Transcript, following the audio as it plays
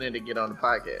to get on the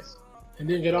podcast. And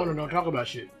then get on and don't talk about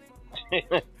shit. He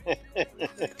doesn't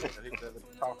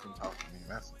talk to me.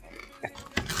 That's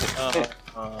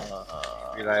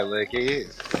Be like, look, he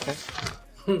is.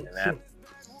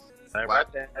 sorry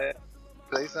about that.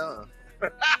 Say something.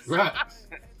 Right.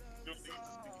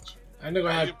 I know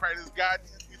gonna You have. practice God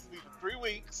needs to be for 3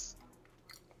 weeks.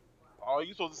 All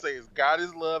you supposed to say is God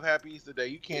is love, happy Easter Day.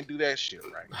 You can't do that shit,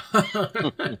 right?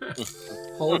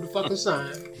 Hold the fucking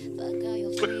sign. Fuck all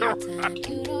your free time.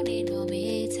 You don't need no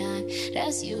me time.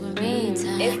 That's you and me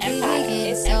time. It's You Empire. make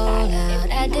it It's so Empire. loud.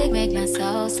 That dick make my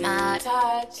soul smile.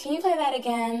 Todd, can you play that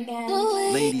again?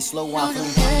 Lady, slow waffle.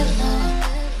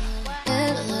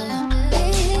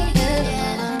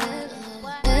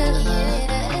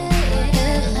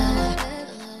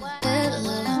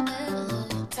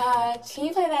 Todd, can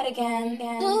you play that again?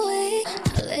 Lay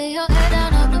your head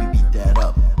down on the. Beat that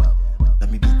up. Let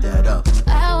me beat that up.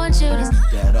 I want you to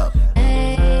Beat that up.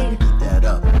 stay. Beat that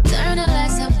up. Turn the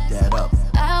lights up. Beat that up.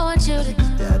 I want you to.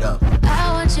 Beat that up.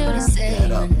 I want you to say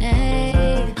your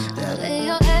name. Lay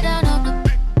your head down on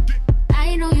the.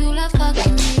 I know you love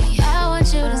fucking me. I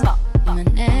want you to say my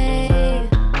name.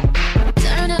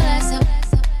 Turn the lights up.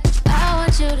 I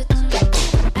want you to.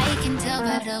 I can tell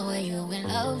by the way you in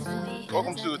love with me.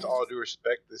 Welcome to With All Due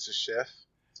Respect. This is Chef.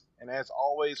 And as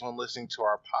always, when listening to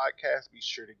our podcast, be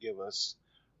sure to give us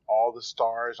all the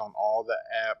stars on all the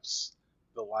apps,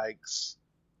 the likes,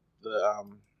 the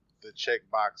check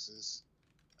boxes,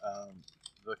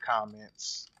 the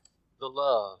comments, the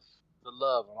love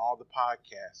on all the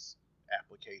podcast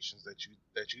applications that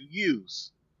you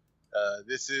use.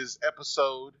 This is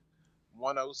episode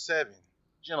 107.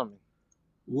 Gentlemen,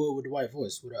 Wood with the white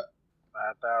voice. What up?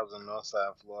 5,000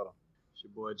 Northside, Florida. It's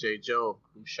your boy J. Joe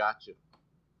who shot you.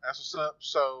 that's what's up.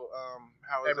 So,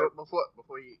 how Hey, is but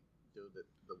before you do the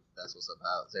that's what's up.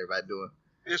 How's everybody doing?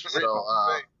 it? So,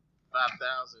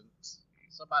 5,000.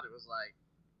 Somebody was like,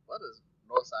 "What does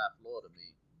Northside Florida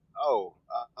mean?"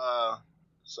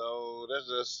 So that's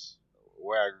just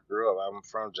where I grew up. I'm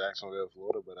from Jacksonville,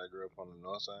 Florida, but I grew up on the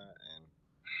north side, and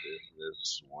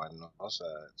there's one north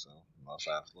side, so north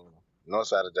side, Florida. North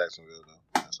side of Jacksonville, though.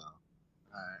 That's all.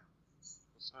 All right,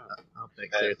 What's up? I hope they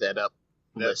cleared that up.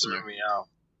 That threw Listener. me off.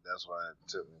 That's why it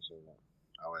took me so long.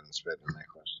 I wasn't expecting that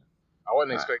question. I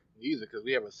wasn't Right. expecting it either because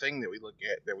we have a thing that we look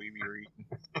at that we be reading.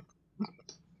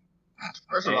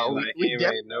 First of all, Like, we he def-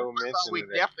 made no mention we of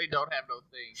that. definitely don't have no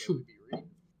thing that we be reading.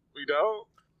 We don't?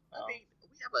 I mean, we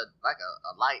have a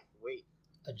lightweight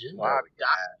Agenda. Wow.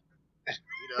 document.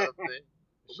 You know what I'm saying?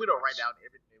 But we don't write down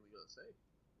everything we're gonna say.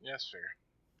 That's fair.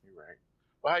 You're right.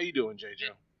 Well, how you doing, JJ?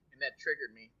 And that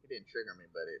triggered me. It didn't trigger me,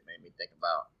 but it made me think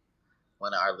about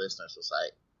one of our listeners was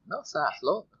like, "Northside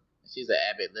Florida." And she's an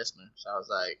avid listener, so I was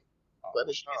like, "But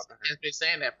it's been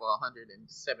saying that for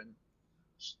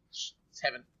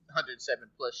 707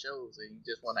 plus shows, and you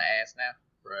just want to ask now?"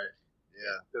 Right.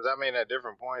 Yeah, because I mean, at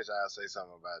different points, I'll say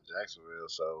something about Jacksonville,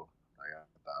 so like, I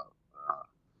thought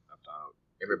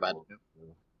Everybody knew.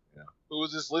 Who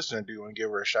was this listener? Do you want to give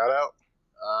her a shout out?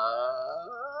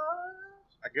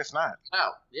 I guess not.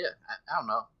 Oh, yeah. I don't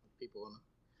know. People want to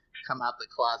come out the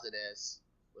closet as,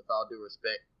 with all due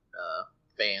respect,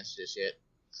 fans just yet,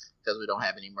 because we don't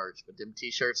have any merch. But them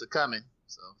T-shirts are coming,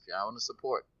 so if y'all want to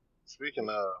support. Speaking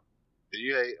of, do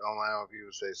you hate online when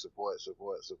people say support?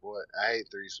 I hate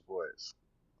 3 supports.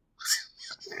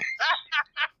 Have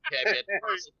you had the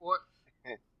first support?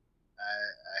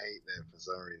 I hate that for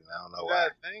some reason. I don't know Is why.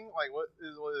 that a thing? Like, what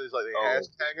is like the Oh,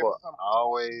 hashtag or support. something? I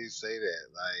always say that.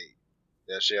 Like,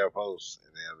 they'll share a post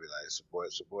and they'll be like, support.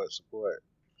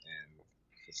 And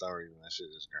for some reason, that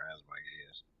shit just grinds my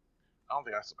gears. I don't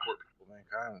think I support people, man.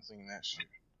 'Cause I haven't seen that shit.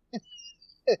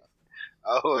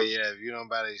 Oh, yeah. If you don't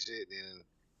buy that shit, then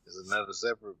there's another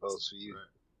separate post for you.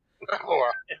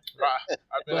 Oh,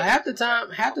 But half the time,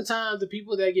 the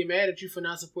people that get mad at you for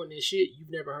not supporting this shit,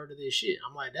 you've never heard of this shit.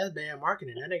 I'm like, that's bad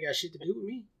marketing. That ain't got shit to do with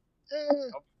me.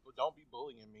 don't be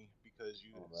bullying me because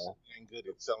you ain't good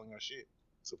at selling your shit.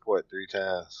 Support 3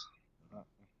 times.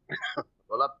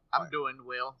 Well, I'm doing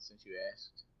well since you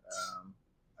asked.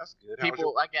 That's good. How was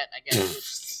People, I got good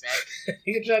feedback.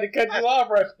 He tried to cut you off,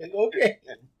 right? Okay.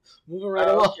 Moving right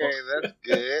along. Okay, that's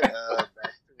good.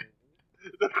 Back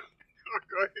to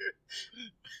Go ahead.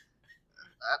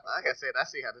 Like I said, I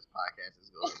see how this podcast is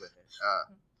going.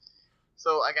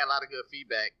 So I got a lot of good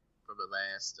feedback from the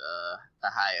last the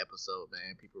high episode,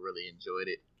 man. People really enjoyed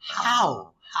it.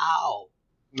 How?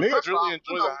 Niggas First of all, really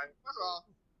enjoy no, that. First of all,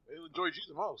 They enjoyed you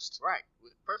the most. right.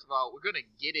 First of all, we're gonna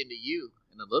get into you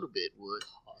in a little bit, Wood.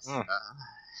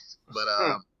 But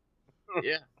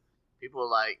yeah, people are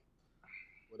like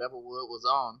whatever Wood was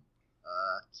on.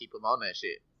 keep them on that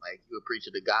shit. Like, you were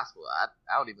preaching the gospel. I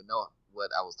don't even know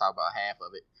what I was talking about, half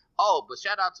of it. Oh, but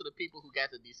shout out to the people who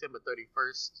got the December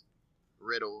 31st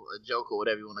riddle, a joke, or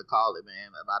whatever you want to call it, man.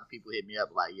 A lot of people hit me up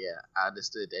like, yeah, I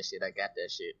understood that shit. I got that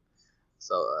shit.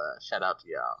 So, shout out to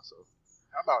y'all. So,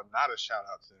 How about not a shout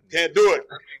out to them? Can't do it.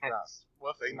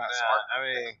 Well, if they not Nah, smart. I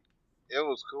mean, it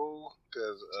was cool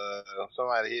because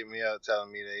somebody hit me up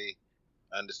telling me they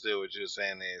understood what you were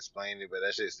saying. They explained it, but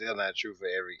that shit's still not true for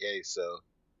every case. So,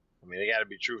 I mean, it got to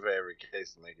be true for every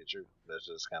case to make it true. That's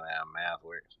just kind of how math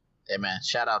works. hey, man,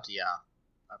 shout out to y'all.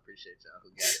 I appreciate y'all who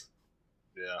got it.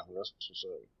 Yeah, that's what's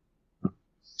up.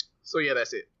 So, yeah,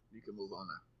 that's it. You can move on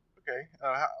now. Okay.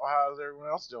 How's everyone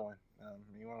else doing?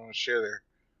 Anyone want to share their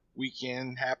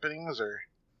weekend happenings, or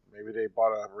maybe they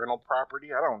bought a rental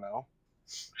property? I don't know.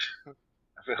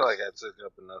 I feel like I took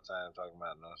up enough time talking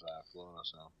about Northside Florida,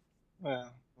 so Yeah.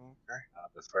 Okay. I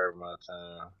prefer my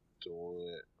time to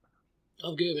Wood.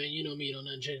 I'm good, man. You know me. Don't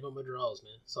nothing change about my draws,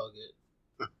 man. It's all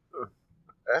good.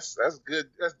 That's good.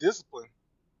 That's discipline.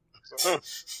 So,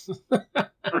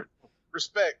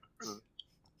 respect.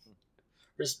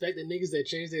 Respect the niggas that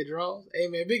change their draws. Hey,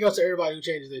 man, big ups to everybody who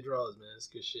changes their draws, man. It's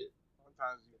good shit.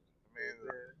 Sometimes, man,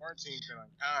 the quarantine's been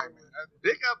unkind, man.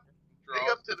 Big up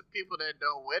Draws. to the people that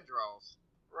don't wear draws.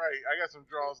 Right. I got some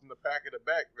draws in the back of the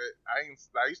back that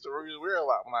I used to really wear a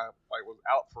lot when I was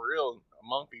out for real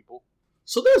among people.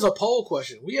 So there's a poll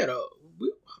question. I forgot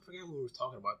when we were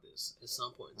talking about this at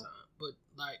some point in time, but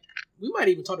like we might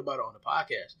even talk about it on the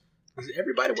podcast. Does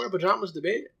everybody wear pajamas to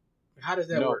bed? How does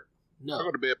that No. work? I No.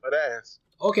 go to bed butt ass.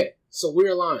 Okay, so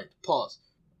we're aligned. Pause.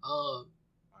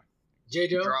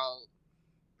 J-Joe Draws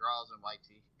and white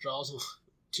tee. draws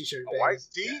t-shirt. A white pants.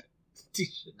 tee?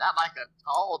 T-shirt. Not like a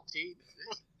tall tee.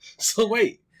 So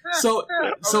wait. So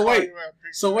wait.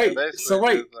 So wait. Basically, So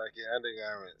wait. it's like your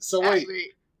undergarment. So wait.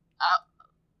 Actually,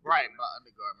 right, my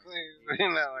undergarment.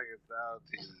 You're not like a style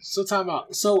tee. So time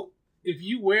out. So if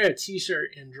you wear a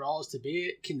t-shirt and draws to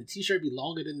bed, can the t-shirt be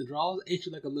longer than the draws? Ain't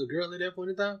you like a little girl at that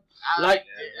point in time? Like-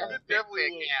 That's definitely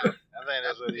definitely a count. I think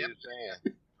that's what he was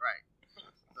saying. Right.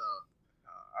 So,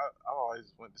 I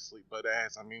always went to sleep butt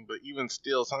ass. I mean, but even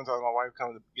still, sometimes my wife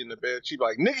comes to get in the bed. She'd be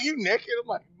like, "Nigga, you naked?" I'm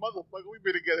like, "Motherfucker, we've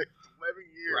been together 11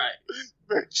 years." Right.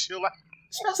 Better chill out.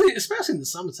 Especially in the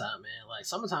summertime, man. Like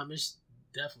summertime is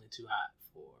definitely too hot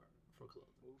for clothes.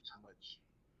 Move too much.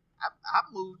 I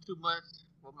move too much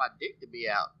for my dick to be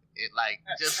out. It like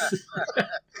just.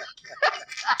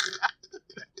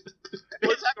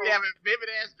 Which I be having vivid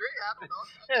ass dream. I don't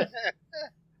know.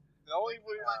 The only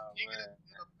way, My dick in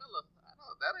a pillow. I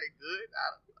don't. That ain't good.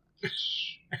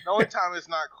 the only time it's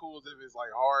not cool is if it's like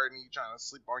hard and you trying to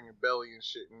sleep on your belly and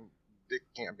shit, and dick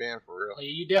can't bend for real. Oh, yeah,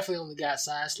 you definitely only got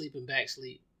side sleep and back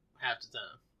sleep half the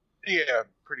time. Yeah,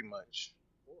 pretty much.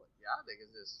 Boy, y'all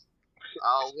niggas just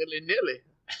all willy nilly.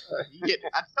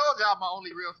 I told y'all my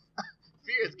only real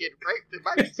fear is getting raped. There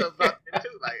might be something out there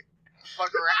too. Like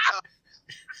fuck around.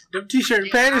 Them t-shirt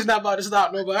and panties not about to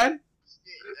stop nobody.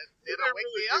 It'll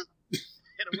wake me up.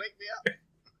 It'll wake me up.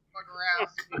 Fuck around,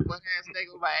 see one ass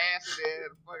nigga with my ass in there,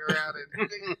 and fuck around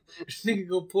and Nigga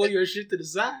go pull your shit to the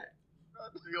side.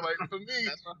 Nigga, like for me,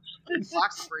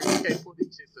 boxer briefs, you can't pull these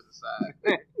shits to the side.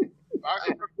 I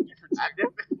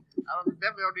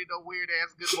definitely don't need no weird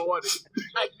ass good morning.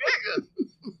 Like nigga,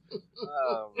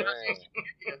 Oh man.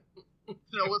 you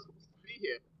know what's supposed to be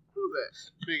here? Who's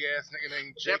that? big ass nigga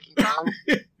named Jeffy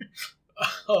Jackie. Tom?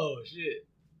 Oh shit.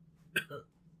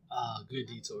 Good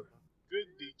detour. Good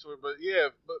detour, but yeah,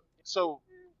 but so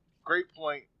great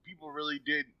point. People really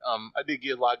did. I did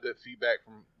get a lot of good feedback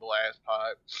from the last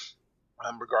pod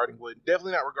regarding Wood.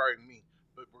 Definitely not regarding me,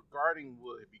 but regarding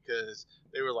Wood, because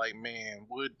they were like, "Man,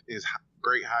 Wood is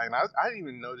great high," and I didn't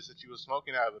even notice that you was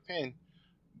smoking out of a pen,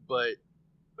 but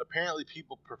apparently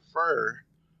people prefer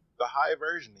the high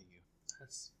version of you.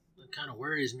 That kind of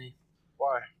worries me.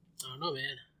 Why? I don't know,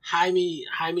 man. High me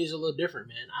is a little different,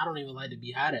 man. I don't even like to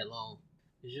be high that long.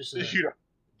 It's just You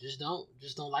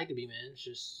don't like to be, man. It's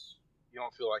just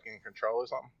don't feel like in control or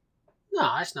something?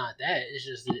 no, it's not that. It's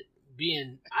just that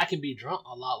I can be drunk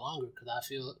a lot longer because I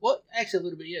feel actually a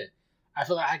little bit, yeah. I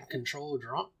feel like I can control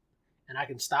drunk, and I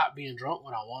can stop being drunk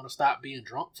when I want to stop being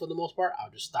drunk. For the most part, I'll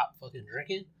just stop fucking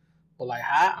drinking. But like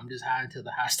high, I'm just high until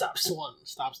the high stops the one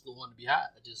to be high.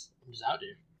 I'm just out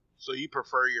there. So you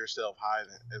prefer yourself high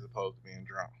as opposed to being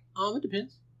drunk? It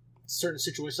depends. Certain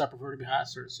situations I prefer to be high.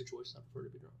 Certain situations I prefer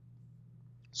to be drunk.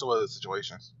 So what are the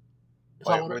situations? If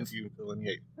I Like, wanna- when do you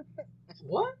delineate?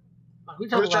 What? Like, we I'm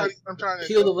talking trying, like I'm trying to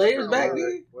peel the layers back,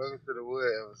 nigga? Welcome to the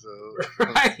Wood episode.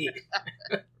 Right.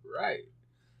 Right.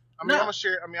 I mean, No. I'm gonna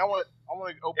share. I mean, I want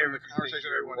to open the conversation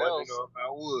with everyone else. Know if I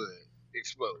would.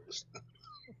 exposed.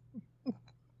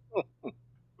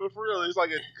 But for real, it's like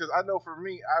because I know for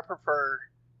me, I prefer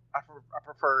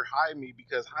high me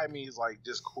because high me is like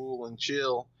just cool and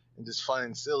chill and just fun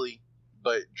and silly.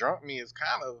 But drunk me is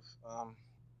kind of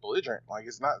belligerent. Like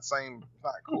it's not the same. It's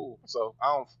not cool. So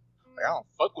I don't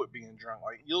fuck with being drunk.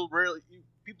 Like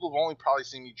people have only probably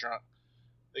seen me drunk.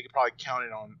 They could probably count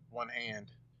it on one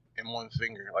hand and one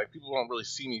finger. Like people don't really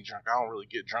see me drunk. I don't really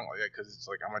get drunk like that because it's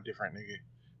like I'm a different nigga.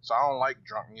 So I don't like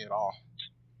drunk me at all.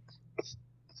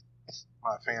 I'm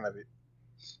not a fan of it.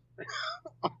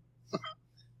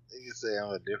 You say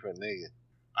I'm a different nigga.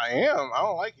 I am. I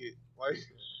don't like it. Like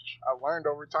I learned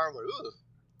over time. Like ugh.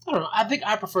 I don't know. I think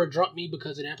I prefer drunk me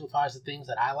because it amplifies the things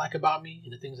that I like about me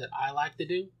and the things that I like to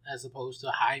do, as opposed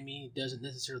to high me doesn't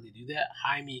necessarily do that.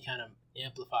 High me kind of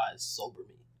amplifies sober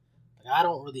me. Like I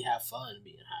don't really have fun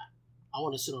being high. I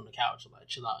want to sit on the couch and like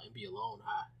chill out and be alone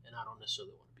high, and I don't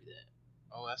necessarily want to be that.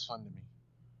 Oh, that's fun to me.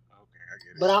 Okay, I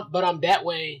get it. But I'm that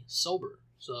way sober.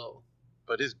 So.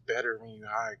 But it's better when you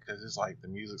high because it's like the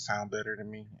music sound better to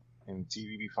me and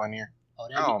TV be funnier.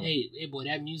 Oh, hey, boy,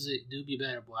 that music do be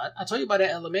better, boy. I told you about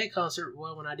that LMA concert,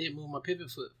 boy, when I did move my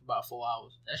pivot foot for about 4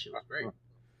 hours. That shit was great. You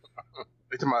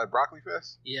talking about Broccoli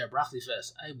Fest? Yeah, Broccoli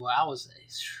Fest. Hey, boy, I was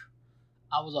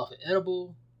off an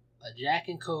edible, a Jack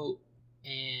and Coke,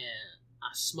 and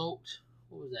I smoked,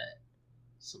 what was that?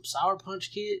 Some Sour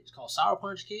Punch Kid. It's called Sour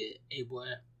Punch Kid. Hey, boy,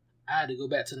 I had to go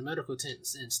back to the medical tent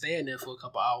and stay in there for a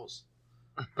couple hours.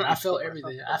 But I felt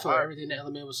everything. I felt everything that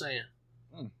LMA was saying.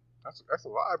 That's a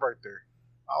vibe right there.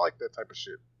 I like that type of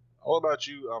shit. What about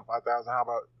you, 5000? How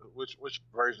about which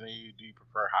version of you do you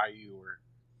prefer, high you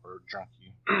or drunk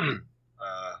you?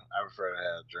 I prefer to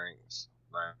have drinks.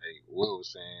 Like Will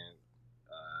was saying,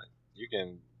 you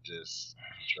can just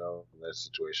control that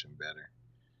situation better.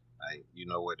 Like you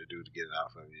know what to do to get it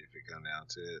off of you if it comes down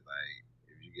to it. Like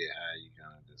if you get high, you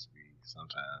kind of just be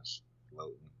sometimes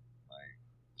floating, like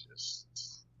just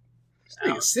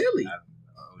It's silly. Out in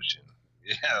the ocean.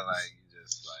 Yeah, like you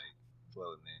just like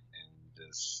floating it and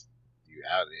just you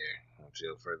out there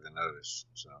until further notice.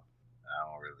 So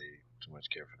I don't really too much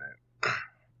care for that.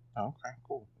 Oh, okay,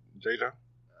 cool. JJ?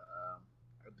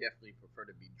 I definitely prefer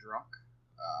to be drunk.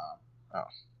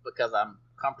 Because I'm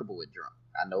comfortable with drunk.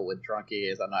 I know what drunk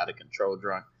is. I know how to control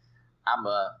drunk. I'm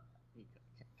a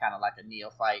kind of like a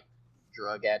neophyte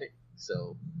drug addict,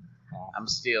 so I'm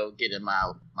still getting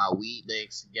my weed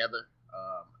legs together.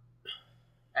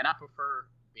 And I prefer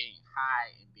being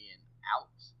high and being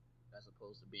out as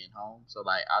opposed to being home. So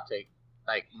like I'll take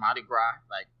like Mardi Gras,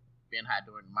 like being high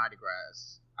during Mardi Gras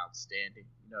is outstanding.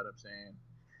 You know what I'm saying?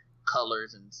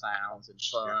 Colors and sounds and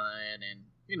fun, and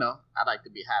you know I like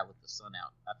to be high with the sun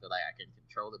out. I feel like I can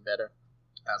control it better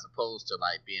as opposed to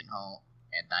like being home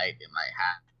at night and like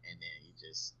hot and then you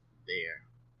just there.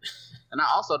 And I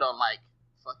also don't like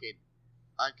fucking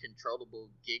uncontrollable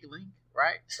giggling,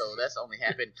 right? So that's only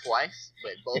happened twice,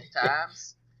 but both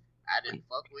times I didn't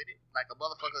fuck with it. Like a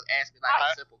motherfucker asked me like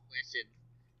a simple question.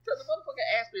 Because the motherfucker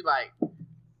asked me like,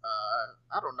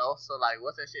 I don't know. So like,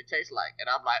 what's that shit taste like? And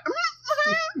I'm like,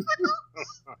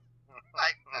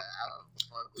 like I don't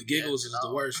fuck with the giggles that, is the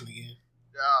worst again.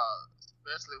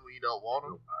 Especially when you don't want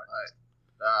them. Like,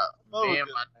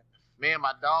 me and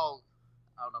my dog.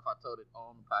 I don't know if I told it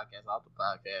on the podcast, off the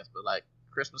podcast, but like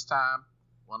Christmas time,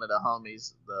 one of the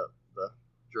homies, the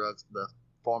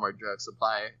former drug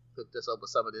supplier, hooked us up with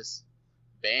some of this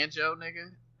banjo,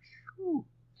 nigga. Whew.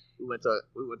 We went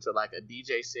to like a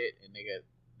DJ set, and nigga,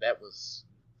 that was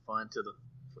fun till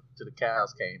the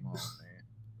cows came on, man.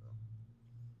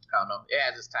 I don't know. It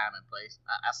has its time and place.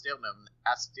 I still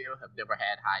have never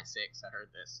had high sex. I heard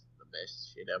that's the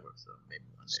best shit ever. So maybe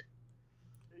one day.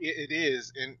 It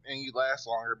is, and you last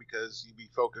longer because you be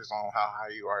focused on how high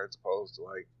you are as opposed to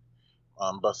like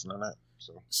busting a nut.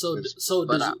 So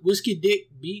does Whiskey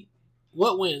Dick beat?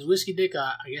 What wins? Whiskey Dick?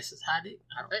 I guess it's High Dick.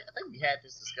 I think we had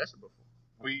this discussion before.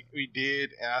 We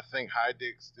did, and I think High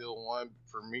Dick still won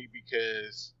for me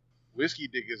because Whiskey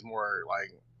Dick is more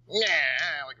like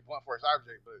like a blunt force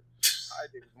object, but High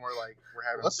Dick is more like we're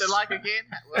having. What's it like again?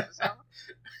 What's it sound?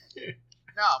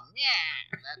 No,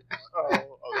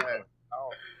 Oh, okay. Oh,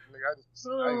 nigga, I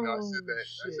didn't know I said that.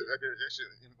 I did that shit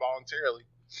involuntarily.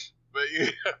 But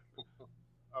yeah,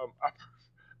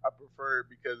 I prefer it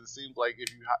because it seems like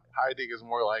if you High Dick is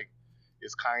more like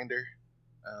it's kinder.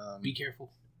 Be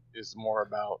careful. It's more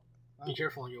about. Be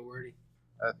careful on your wording.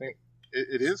 I think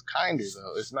it is kinder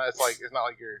though. It's not like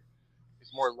you're.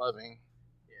 It's more loving.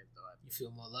 Yeah, so you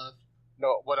feel more loved.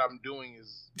 No, what I'm doing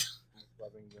is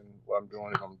loving than what I'm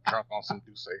doing if I'm drunk on some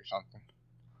Douce or something.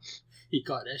 He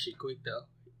caught that shit quick though.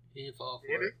 He didn't fall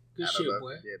for it. Good shit,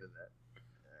 boy.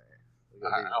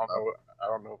 I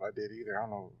don't know if I did either. I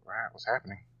don't know what's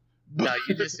happening. No,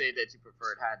 you just said that you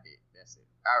preferred hot dick. That's it.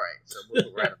 All right, so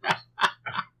move right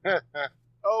along.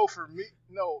 Oh, for me,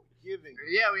 no giving.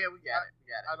 Yeah, we got it.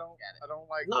 I don't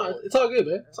like. No, it's all good,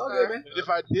 man. It's all good, man. If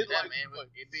I did Yeah, like, man,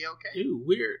 it'd be okay. Dude,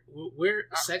 we're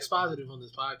sex positive on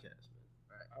this podcast,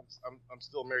 man. I'm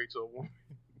still married to a woman.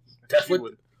 That's She what.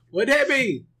 would- What that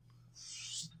mean?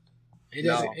 Ain't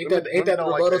that, No, ain't that the women don't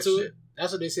like rebuttal that to shit. it?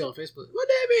 That's what they say on Facebook. What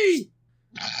that mean?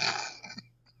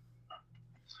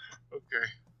 Okay.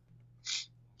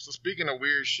 So speaking of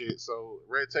weird shit, so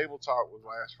Red Table Talk was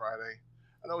last Friday.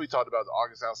 I know we talked about the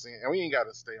August House scene, and we ain't got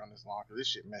to stay on this long because this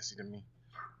shit messy to me.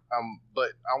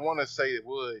 But I want to say,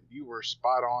 Wood, you were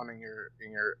spot on in your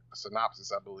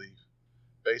synopsis, I believe,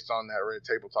 based on that Red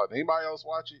Table Talk. Did anybody else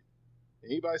watch it?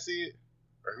 Did anybody see it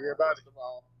or hear about it?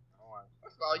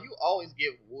 First of all, you always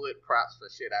give Wood props for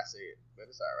shit I said, but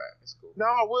it's all right. It's cool. No,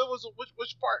 Wood was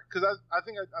which part? Because I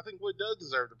think Wood does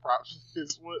deserve the props.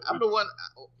 I'm the one.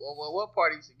 Well, what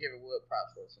part you should give Wood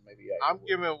props for? So maybe I'm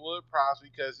giving Wood props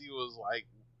because he was like,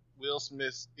 Will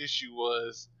Smith's issue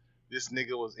was this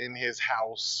nigga was in his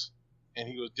house and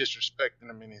he was disrespecting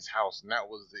him in his house, and that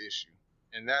was the issue.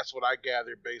 And that's what I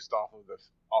gathered based off of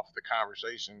the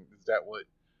conversation. That's what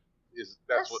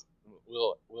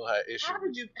Will had issue. How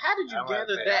did you I'm about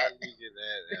gather to say, that? How did you get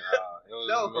that at all?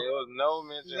 It was no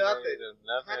mention Nothing. made of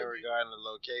How nothing did you- regarding the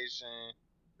location,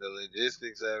 the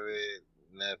logistics of it,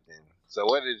 nothing. So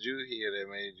what did you hear that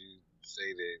made you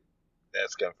say that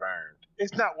that's confirmed?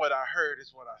 It's not what I heard,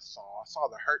 it's what I saw. I saw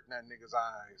the hurt in that nigga's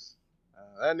eyes.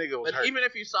 That nigga was But hurt. even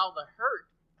if you saw the hurt,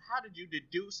 how did you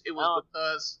deduce it was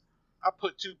because I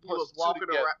put two he was plus two walking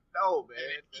together. around? No, man.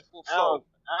 And it equals I so.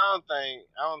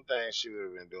 don't think she would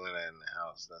have been doing that in the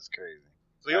house. That's crazy.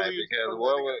 So you Right, only used because to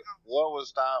what go to would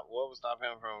stop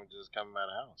him from just coming by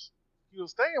the house? He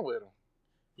was staying with him.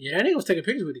 Yeah, that nigga was taking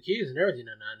pictures with the kids and everything.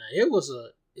 Now, it was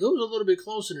a little bit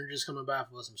closer than just coming by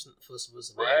for some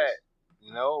ass. Right.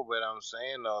 No, but I'm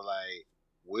saying though, like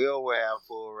Will would have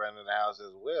full run of the house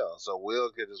as well, so Will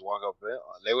could just walk up there.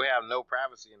 They would have no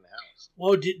privacy in the house.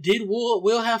 Well, did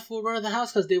Will have full run of the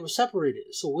house because they were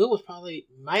separated? So Will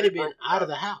might have been out of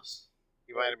the house.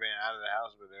 He might have been out of the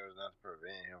house, but there was nothing to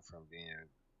prevent him from being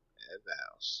at the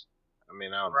house. I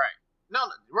mean, I don't know. Right. No,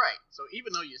 right. So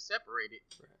even though you're separated,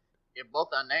 if both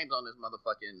our names on this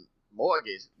motherfucking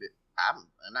mortgage,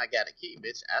 I got a key,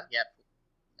 bitch.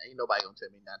 Ain't nobody gonna tell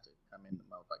me not to come in the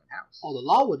motherfucking house. Oh, the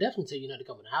law would definitely tell you not to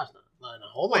come in the house now. No,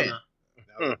 hold on When? now.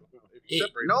 If you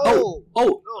separate No.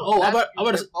 them. I'm about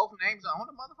to say, both names are on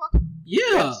the motherfucker.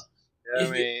 yeah. Yeah, I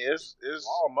mean, it's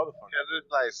All motherfuckers. because there's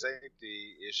like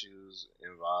safety issues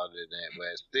involved in that,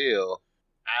 but still,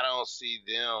 I don't see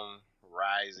them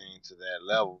rising to that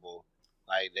level.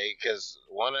 Like because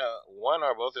one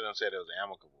or both of them said it was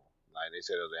amicable. Like they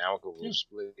said it was an amicable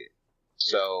split.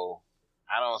 So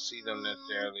I don't see them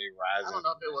necessarily rising. I don't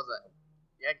know if it was a.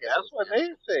 Yeah, I guess That's it was what they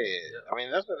said. I mean,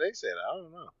 that's what they said. I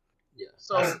don't know. Yeah.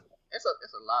 So it's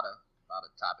a lot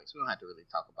of topics. We don't have to really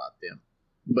talk about them,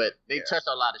 but they touched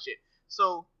on a lot of shit.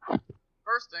 So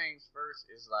first things first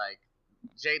is like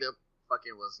Jada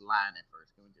fucking was lying at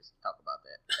first. Can we just talk about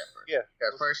that at first? Yeah.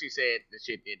 At first she said the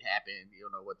shit didn't happen. You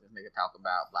don't know what this nigga talking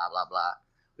about. Blah blah blah.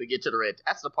 We get to the red.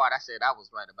 That's the part I said I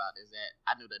was right about. Is that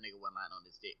I knew that nigga wasn't lying on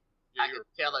his dick. I could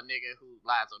tell a nigga who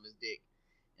lies on his dick,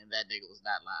 and that nigga was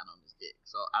not lying on his dick.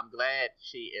 So I'm glad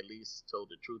she at least told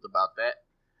the truth about that.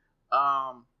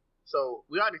 So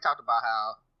we already talked about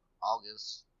how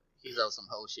August he's on some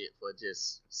whole shit for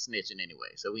just snitching anyway.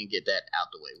 So we can get that out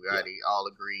the way. We already all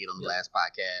agreed on the last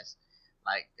podcast.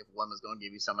 Like if a woman's gonna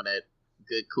give you some of that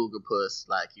good cougar puss,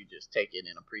 like you just take it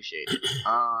and appreciate it.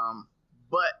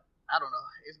 But I don't know.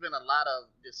 It's been a lot of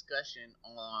discussion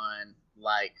on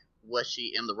like was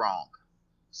she in the wrong?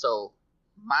 So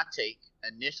my take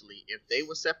initially, if they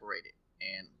were separated,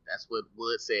 and that's what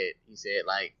Wood said. He said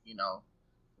like, you know,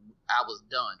 I was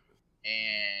done,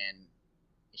 and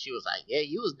she was like, yeah,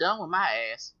 you was done with my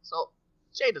ass. So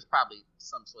Jada's probably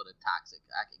some sort of toxic.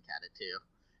 I can kind of tell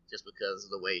just because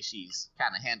of the way she's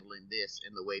kind of handling this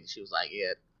and the way that she was like,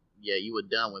 yeah, you were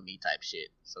done with me type shit.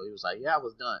 So he was like, yeah, I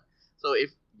was done. So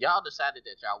if y'all decided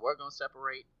that y'all were going to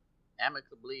separate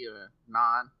amicably or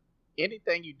non,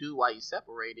 anything you do while you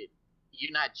separated,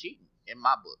 you're not cheating in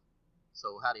my book.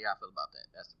 So how do y'all feel about that?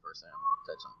 That's the first thing I want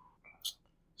to touch on.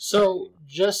 So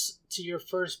just to your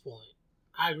first point,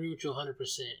 I agree with you 100%.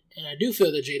 And I do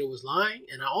feel that Jada was lying.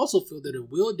 And I also feel that if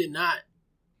Will did not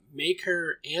make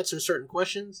her answer certain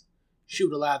questions, she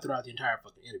would have lied throughout the entire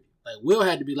fucking interview. Like, Will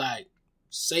had to be like,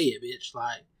 say it, bitch.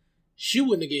 Like, she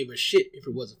wouldn't have gave a shit if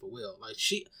it wasn't for Will. Like,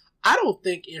 I don't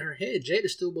think in her head Jada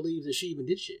still believes that she even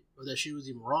did shit or that she was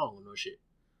even wrong or no shit.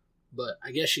 But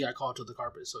I guess she got called to the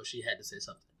carpet, so she had to say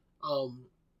something.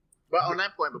 But on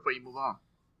that point, before you move on,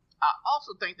 I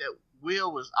also think that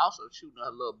Will was also shooting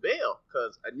a little bail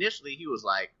because initially he was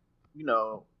like, you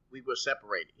know, we were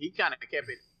separated. He kind of kept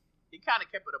it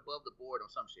above the board or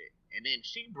some shit, and then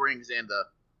she brings in the,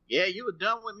 yeah, you were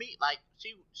done with me. Like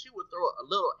she would throw a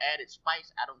little added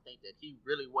spice. I don't think that he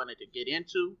really wanted to get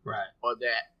into, Right. or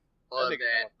that like.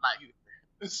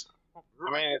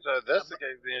 I mean, so if that's the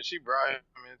case, then she brought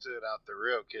him into it out the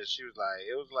real, because she was like,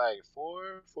 it was like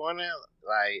four now,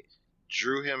 like,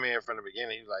 drew him in from the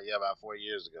beginning. He was like, yeah, about 4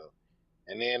 years ago.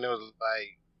 And then it was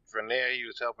like, from there, he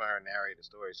was helping her narrate the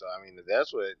story. So, I mean, if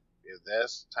that's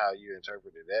how you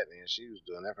interpreted that, then she was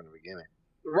doing that from the beginning.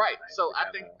 Right. Like, So I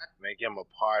think make him a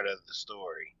part of the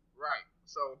story. Right.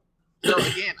 So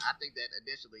again, I think that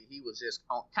initially he was just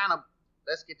kind of,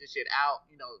 let's get this shit out,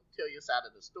 you know, tell your side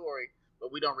of the story,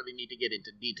 but we don't really need to get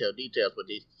into details. But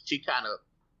she kind of,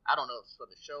 I don't know if it's for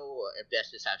the show or if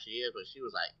that's just how she is, but she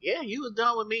was like, yeah, you was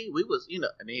done with me. We was, you know,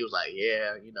 and then he was like,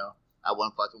 yeah, you know, I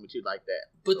wasn't fucking with you like that.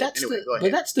 But So,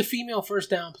 that's the female first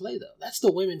down play though. That's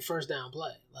the women first down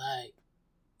play. Like,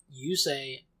 you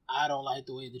say, I don't like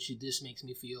the way that this makes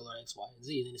me feel, or X, Y, and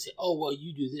Z. And then they say, oh, well,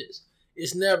 you do this.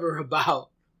 It's never about,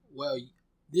 well,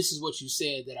 this is what you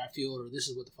said that I feel, or this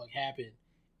is what the fuck happened,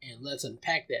 and let's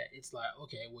unpack that. It's like,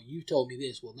 okay, well, you told me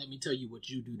this. Well, let me tell you what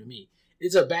you do to me.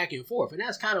 It's a back and forth, and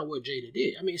that's kind of what Jada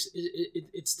did. I mean,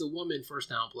 it's the woman first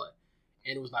down play.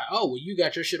 And it was like, oh, well, you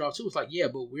got your shit off too. It's like, yeah,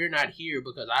 but we're not here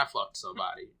because I fucked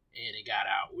somebody and it got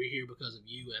out. We're here because of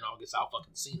you and August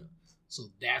Alcina. So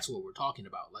that's what we're talking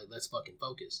about. Like, let's fucking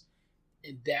focus.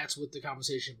 And that's what the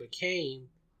conversation became.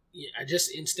 Yeah, I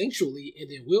just instinctually,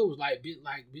 and then Will was like,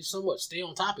 be somewhat stay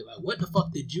on topic. Like, what the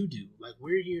fuck did you do? Like,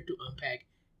 we're here to unpack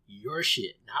your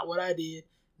shit, not what I did,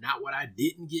 not what I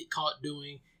didn't get caught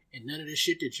doing, and none of the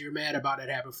shit that you're mad about that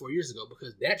happened 4 years ago,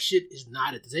 because that shit is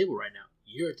not at the table right now.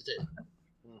 You're at the table.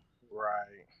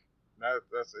 Right.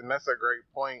 That's a great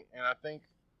point, and I think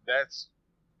that's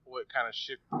what kind of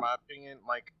shifted my opinion.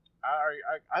 Like,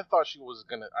 I thought she was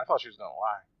gonna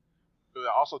lie, but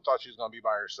I also thought she was gonna be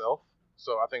by herself.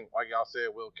 So I think, like y'all said,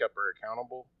 Will kept her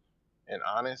accountable and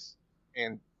honest,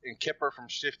 and kept her from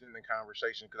shifting the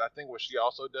conversation. Because I think what she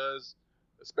also does,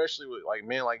 especially with like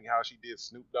men, like how she did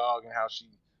Snoop Dogg and how she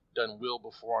done Will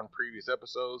before on previous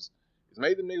episodes, is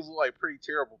made the niggas look like pretty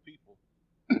terrible people.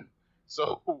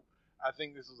 So I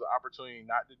think this was an opportunity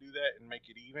not to do that and make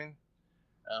it even.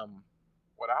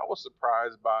 What I was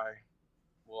surprised by,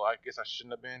 well, I guess I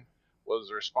shouldn't have been, was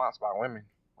the response by women.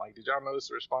 Like, did y'all notice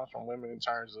the response from women in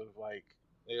terms of, like,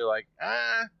 they're like,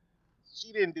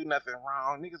 she didn't do nothing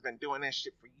wrong. Niggas been doing that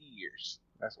shit for years.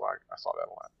 That's why I saw that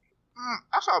a lot.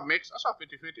 I saw a mix. I saw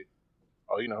 50-50.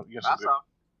 Oh, you know, I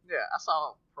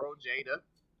saw pro Jada.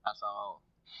 I saw,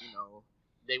 you know,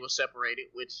 they were separated,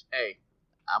 which, hey,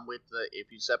 I'm with the,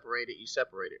 if you separate it, you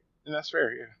separate it. And that's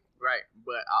fair, yeah. Right.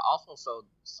 But I also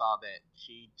saw that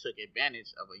she took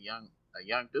advantage of a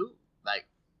young dude. Like,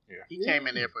 yeah. He came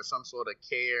in there for some sort of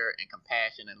care and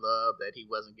compassion and love that he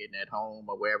wasn't getting at home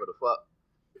or wherever the fuck.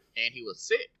 And he was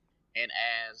sick. And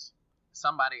as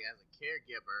somebody, as a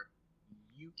caregiver,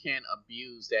 you can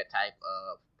abuse that type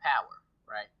of power,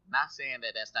 right? Not saying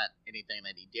that that's not anything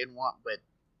that he didn't want, but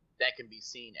that can be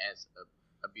seen as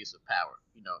abuse of power,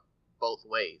 you know, both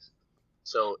ways.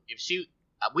 So if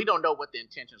we don't know what the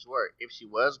intentions were. If she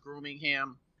was grooming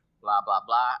him, blah, blah,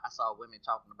 blah. I saw women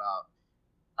talking about,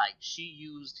 like, she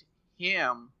used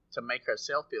him to make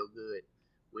herself feel good,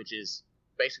 which is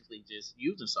basically just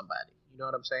using somebody. You know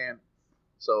what I'm saying?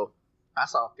 So I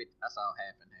saw half and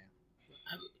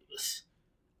half.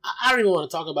 I don't even want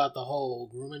to talk about the whole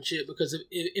grooming shit, because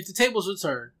if the tables were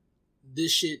turned,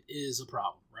 this shit is a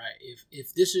problem, right?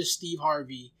 If this is Steve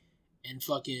Harvey and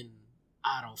fucking,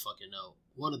 I don't fucking know,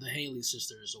 one of the Haley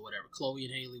sisters or whatever, Chloe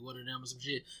and Haley, one of them or some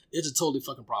shit, it's a totally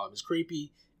fucking problem. It's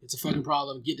creepy. It's a fucking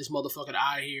problem. Get this motherfucker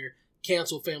out of here.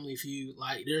 Cancel Family Feud.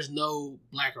 Like, there's no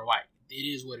black or white. It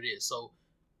is what it is. So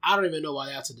I don't even know why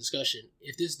that's a discussion.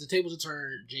 If the tables are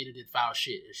turned, Jada did foul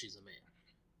shit if she's a man.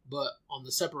 But on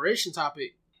the separation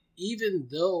topic, even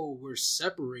though we're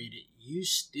separated, you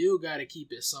still got to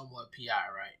keep it somewhat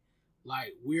PI, right?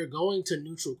 Like, we're going to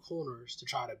neutral corners to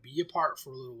try to be apart for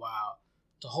a little while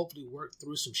to hopefully work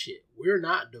through some shit. We're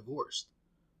not divorced,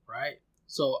 right?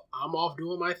 So I'm off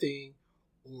doing my thing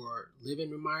or living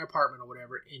in my apartment or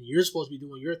whatever, and you're supposed to be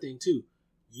doing your thing too.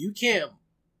 You can't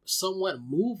somewhat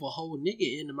move a whole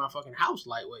nigga into my fucking house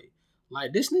lightweight.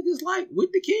 Like, this nigga's like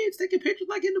with the kids taking pictures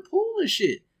like in the pool and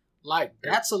shit. Like,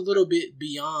 that's a little bit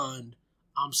beyond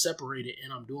I'm separated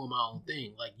and I'm doing my own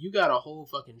thing. Like, you got a whole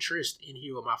fucking tryst in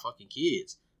here with my fucking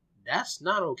kids. That's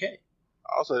not okay.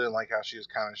 I also didn't like how she was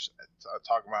kind of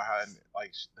talking about how,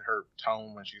 like, her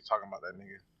tone when she was talking about that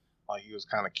nigga. Like, he was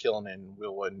kind of killing it and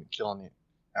Will wasn't killing it.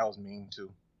 That was mean,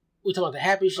 too. We talking about the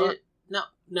happy shit?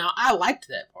 Now, I liked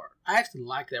that part. I actually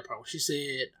liked that part when she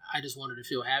said, I just wanted to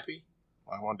feel happy.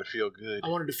 I wanted to feel good. I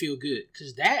wanted to feel good.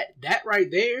 Because that right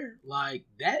there, like,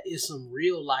 that is some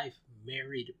real life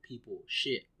married people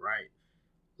shit, right?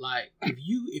 Like,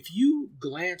 if you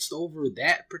glanced over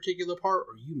that particular part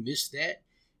or you missed that,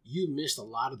 you missed a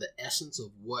lot of the essence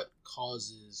of what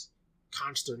causes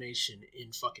consternation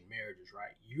in fucking marriages,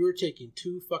 right? You're taking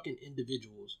two fucking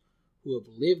individuals who have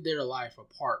lived their life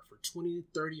apart for 20,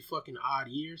 30 fucking odd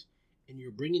years, and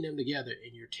you're bringing them together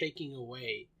and you're taking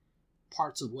away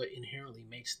parts of what inherently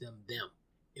makes them them.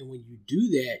 And when you do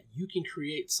that, you can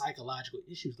create psychological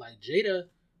issues. Like Jada,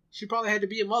 she probably had to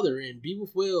be a mother and be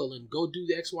with Will and go do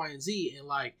the X, Y, and Z. And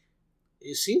like,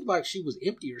 it seemed like she was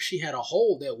empty or she had a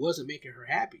hole that wasn't making her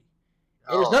happy.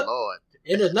 And Lord.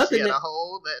 And there's nothing she had a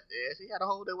hole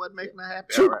that wasn't making her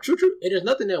happy. True. And there's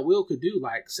nothing that Will could do,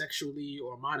 like sexually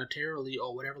or monetarily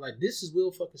or whatever. Like, this is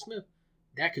Will fucking Smith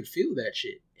that could feel that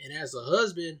shit. And as a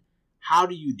husband, how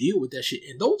do you deal with that shit?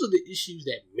 And those are the issues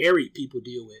that married people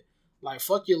deal with. Like,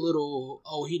 fuck your little,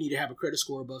 oh, he need to have a credit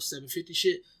score above 750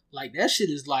 shit. Like, that shit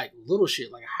is like little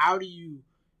shit. Like, how do you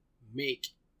make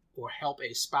or help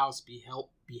a spouse be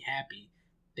happy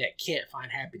that can't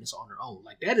find happiness on their own?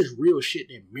 Like, that is real shit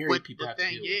that married people have to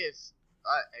deal with. The thing is,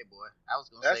 hey boy, I was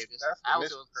gonna say this. I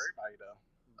was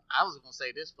gonna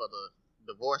say this for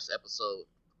the divorce episode,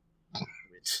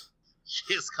 which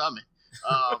is coming.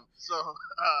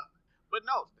 But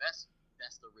no, that's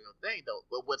the real thing though.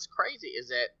 But what's crazy is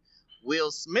that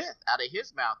Will Smith, out of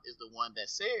his mouth, is the one that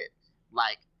said,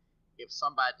 like, if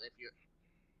somebody's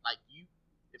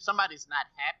not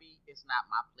happy, it's not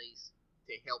my place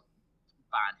to help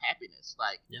find happiness.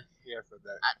 Like,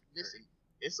 listen,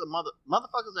 it's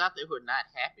motherfuckers out there who are not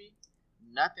happy.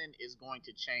 Nothing is going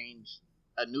to change.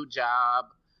 A new job,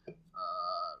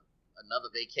 another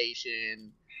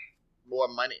vacation, more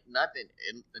money, nothing.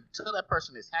 And until that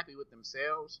person is happy with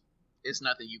themselves, it's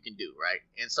nothing you can do, right?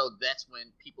 And so that's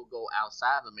when people go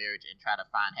outside the marriage and try to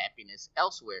find happiness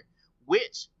elsewhere,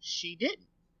 which she didn't.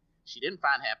 She didn't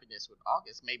find happiness with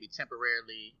August. Maybe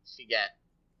temporarily she got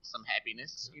some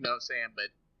happiness, you know what I'm saying? But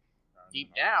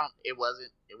deep down, it wasn't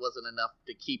enough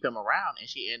to keep him around, and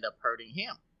she ended up hurting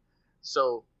him.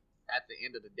 So at the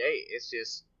end of the day, it's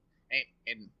just,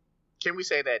 and can we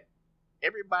say that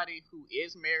everybody who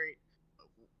is married,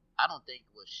 I don't think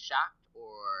was shocked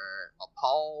or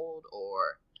appalled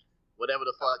or whatever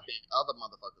the fuck the other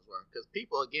motherfuckers were, because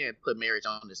people again put marriage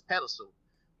on this pedestal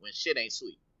when shit ain't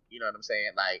sweet. You know what I'm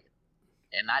saying? Like,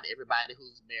 and not everybody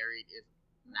who's married is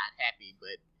not happy,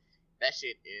 but that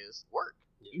shit is work.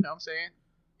 You know what I'm saying?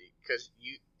 Because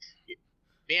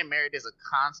being married is a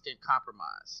constant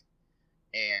compromise,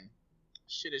 and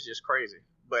shit is just crazy.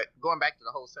 But going back to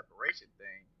the whole separation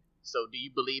thing, so do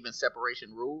you believe in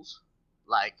separation rules?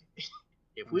 Like,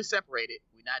 if we're separated,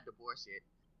 we're not divorced yet.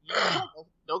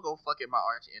 Don't go fucking my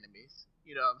arch enemies.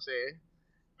 You know what I'm saying?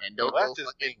 And don't go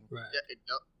fucking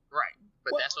right.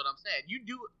 But that's what I'm saying.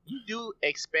 You do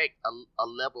expect a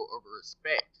level of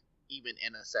respect even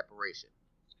in a separation,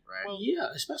 right? Well, yeah,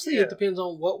 especially it depends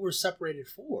on what we're separated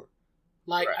for.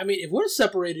 Like, I mean, if we're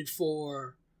separated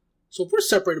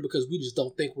because we just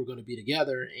don't think we're going to be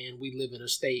together and we live in a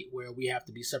state where we have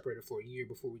to be separated for a year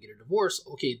before we get a divorce,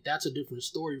 okay, that's a different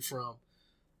story from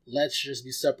let's just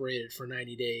be separated for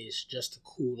 90 days just to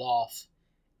cool off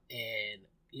and,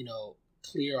 you know,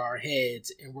 clear our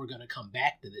heads and we're going to come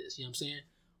back to this. You know what I'm saying?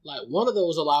 Like, one of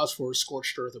those allows for a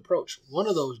scorched earth approach. One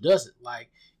of those doesn't. Like,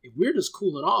 if we're just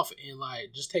cooling off and,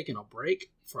 like, just taking a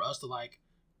break for us to, like,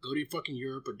 go to fucking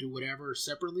Europe or do whatever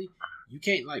separately, you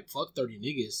can't, like, fuck 30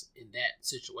 niggas in that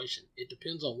situation. It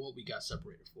depends on what we got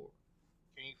separated for.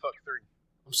 Can you fuck 3?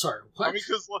 I'm sorry, what? I mean,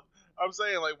 because I'm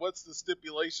saying, like, what's the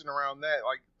stipulation around that?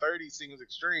 Like, 30 seems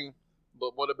extreme,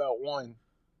 but what about 1?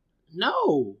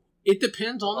 No. It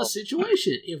depends on the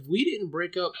situation. If we didn't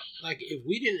break up, like, if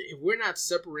we're not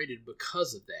separated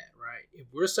because of that, right? If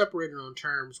we're separated on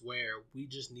terms where we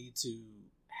just need to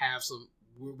have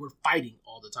we're fighting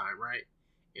all the time, right?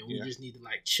 And we just need to,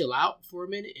 like, chill out for a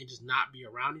minute and just not be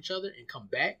around each other and come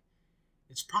back,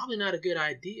 it's probably not a good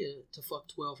idea to fuck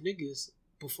 12 niggas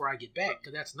before I get back,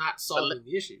 because that's not solving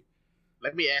the issue.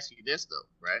 Let me ask you this, though,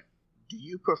 right? Do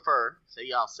you prefer, say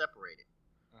y'all separated,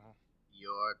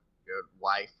 your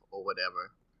wife or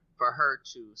whatever, for her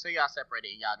to, say y'all separated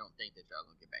and y'all don't think that y'all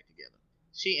gonna get back together,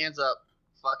 she ends up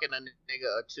fucking a nigga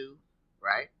or two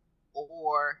right?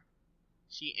 Or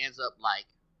she ends up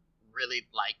really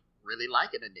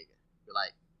liking a nigga. You're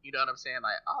like, you know what I'm saying?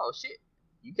 Like, oh shit,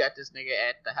 you got this nigga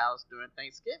at the house during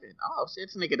Thanksgiving. Oh shit,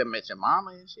 this nigga done met your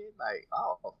mama and shit. Like,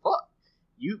 oh fuck,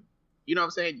 you know what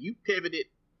I'm saying? You pivoted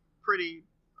pretty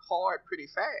hard, pretty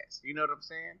fast. You know what I'm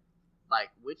saying? Like,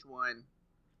 which one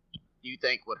do you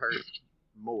think would hurt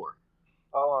more?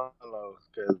 Oh, I don't know,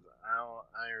 because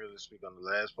I ain't really speak on the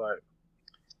last part.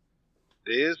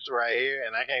 This right here,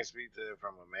 and I can't speak to it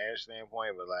from a marriage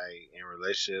standpoint, but like in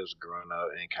relationships, growing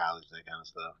up in college, that kind of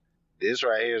stuff. This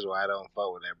right here is why I don't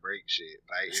fuck with that break shit.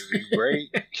 Like, if you break,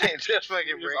 you can't just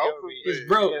fucking break up. It's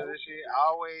broke. Because this shit,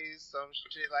 always some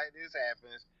shit like this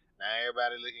happens. Now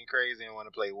everybody looking crazy and want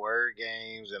to play word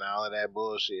games and all of that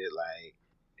bullshit. Like,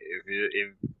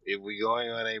 if we going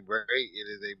on a break, it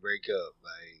is a breakup.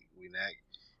 Like, we not.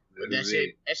 But that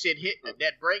shit hit.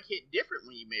 That break hit different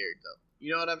when you married, though.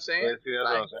 You know what I'm saying? But, see, that's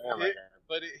what I'm saying.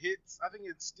 But it hits. I think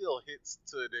it still hits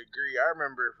to a degree. I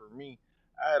remember for me,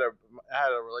 I had a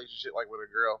relationship like with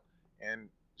a girl, and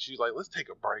she was like, "Let's take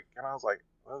a break," and I was like,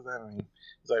 "What does that mean?"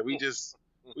 It's like we just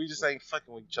ain't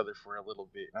fucking with each other for a little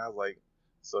bit, and I was like,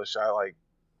 "So should I like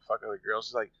fuck other girls?"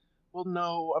 She's like, "Well,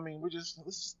 no. I mean, let's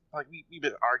just like we've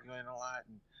been arguing a lot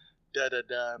and da da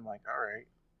da." I'm like, "All right."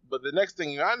 But the next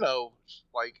thing I know,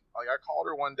 like I called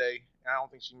her one day, and I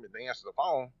don't think she meant to answer the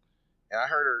phone, and I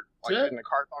heard her like in the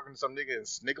car talking to some nigga and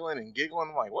sniggling and giggling.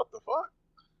 I'm like, "What the fuck?"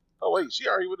 Oh wait, she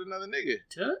already with another nigga,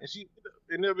 and she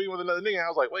ended up being with another nigga. And I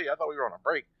was like, wait, I thought we were on a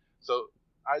break. So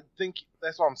I think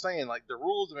that's what I'm saying. Like, the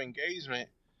rules of engagement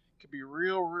could be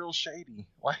real shady.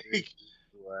 Like,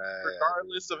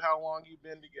 regardless of how long you've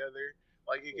been together,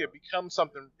 like it could become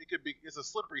something. It's a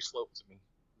slippery slope to me.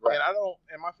 Right. And I don't.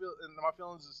 And my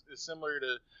feelings is similar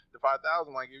to the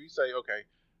 5,000. Like, if you say, okay,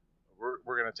 we're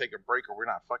gonna take a break, or we're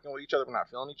not fucking with each other, we're not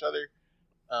feeling each other.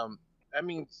 That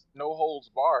means no holds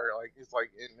barred. Like, it's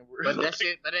like, but that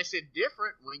shit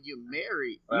different when you're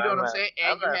married. You know what I'm saying?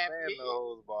 And I'm not saying no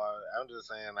holds barred. I'm just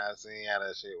saying I've seen how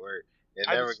that shit works. It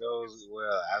never goes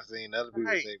well. I've seen other people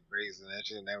take breaks and that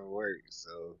shit never works.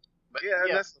 So, but yeah,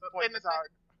 that's the point. That's how I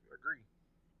agree.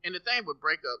 And the thing with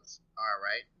breakups, all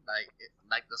right,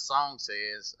 like the song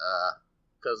says,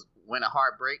 because when a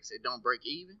heart breaks, it don't break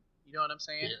even. You know what I'm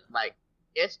saying? Yeah. Like,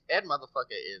 that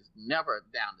motherfucker is never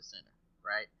down the center,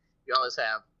 right? You always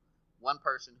have one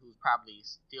person who's probably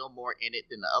still more in it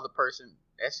than the other person.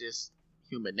 That's just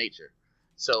human nature.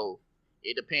 So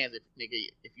it depends if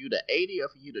you the 80 or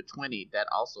if you the 20, that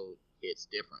also hits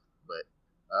different. But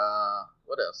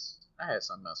what else? I had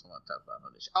something else I want to talk about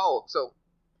on this. Oh, so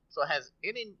not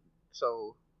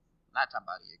talking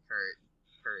about your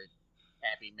current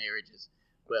happy marriages,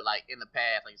 but like in the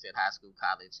past, like you said, high school,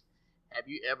 college, have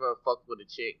you ever fucked with a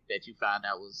chick that you found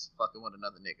out was fucking with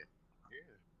another nigga?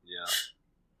 Yeah.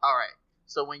 All right.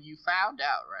 So when you found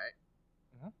out, right?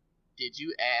 Mm-hmm. Did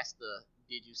you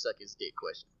suck his dick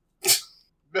question?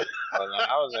 Well, no,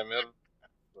 I was in middle school,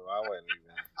 so I wasn't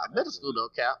even. Middle school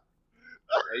don't count.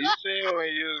 Are you saying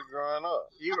when you was growing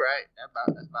up? You right.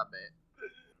 That's my bad.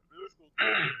 Middle school.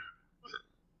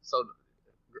 So,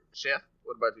 Chef,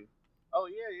 what about you? Oh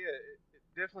yeah, it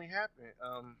definitely happened.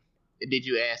 Did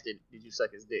you ask? Did you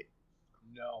suck his dick?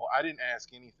 No, I didn't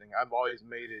ask anything. I've always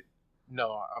made it.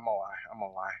 No, I'm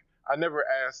gonna lie. I never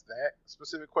asked that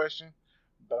specific question,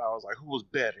 but I was like, who was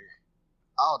better?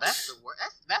 Oh, that's the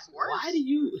worst. That's worse. Why do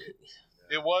you?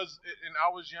 It was, and I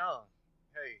was young.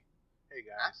 Hey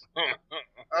guys.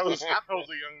 I was a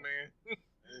young man.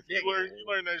 you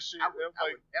learn that shit. I would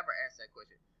never ask that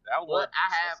question. I have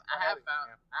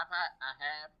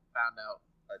found out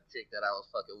a chick that I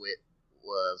was fucking with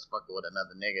was fucking with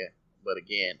another nigga. But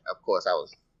again, of course, I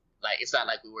was like, it's not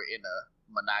like we were in a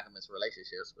monogamous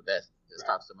relationships, but that just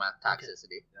talks to my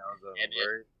toxicity.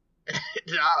 Okay.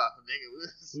 Nah, nigga,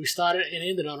 we started and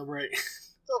ended on a break.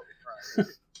 Let's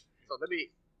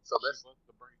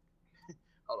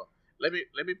hold on. Let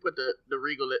me put the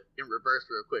Regal in reverse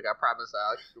real quick. I promise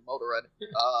I'll keep the motor running.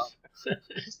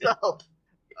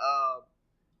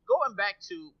 Going back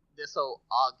to this whole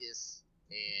August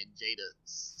and Jada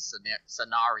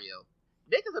scenario,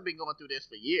 niggas have been going through this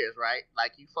for years, right?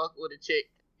 Like, you fuck with a chick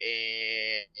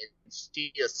and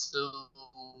she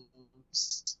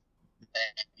assumes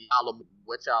that y'all are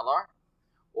what y'all are,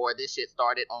 or this shit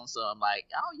started on some like,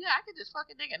 oh yeah, I can just fuck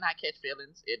a nigga and not catch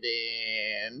feelings, and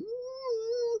then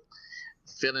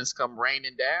feelings come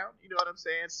raining down. You know what I'm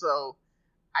saying? So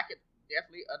I could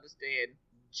definitely understand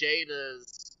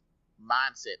Jada's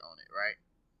mindset on it, right?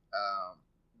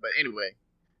 But anyway,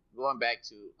 going back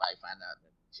to like finding out that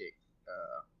the chick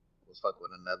was fucking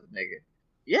with another nigga.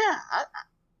 Yeah,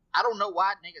 I don't know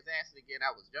why niggas asked it again.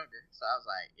 I was younger, so I was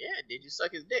like, yeah, did you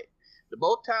suck his dick? The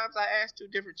both times I asked two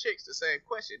different chicks the same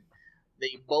question,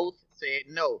 they both said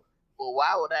no. Well,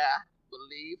 why would I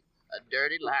believe a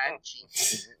dirty lying cheat?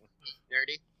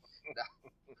 Dirty. No.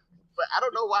 But I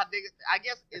don't know why niggas. I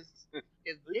guess it's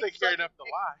They care enough to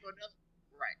lie.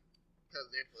 Right? Because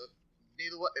if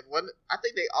neither one, if one, I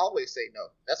think they always say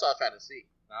no. That's what I try to see.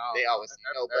 No, They always say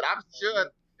no, but I'm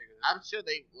sure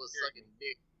they was Scared sucking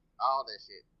dick, all that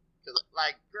shit. Cause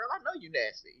like, girl, I know you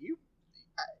nasty.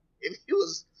 If you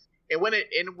was, and when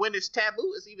it's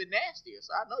taboo, it's even nastier.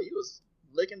 So I know you was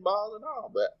licking balls and all,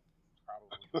 but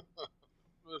probably.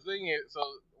 The thing is, so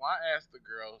when I asked the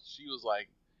girl, she's like,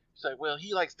 well,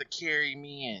 he likes to carry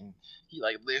me and he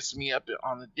like lifts me up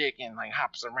on the dick and like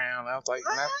hops around. I was like,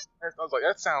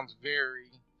 that sounds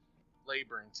very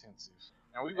labor intensive.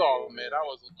 And we've all admit I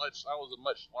was a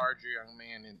much larger young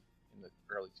man in the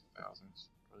early 2000s,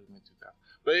 early mid 2000s.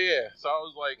 But yeah, so I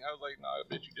was like, no,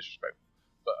 bitch, you disrespectful.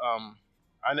 But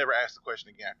I never asked the question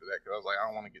again after that because I was like, I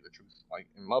don't want to get the truth. Like,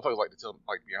 and motherfuckers like to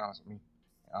be honest with me.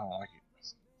 I don't like it.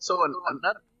 so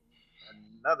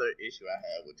another issue I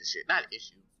have with this shit, not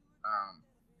issue.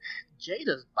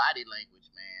 Jada's body language,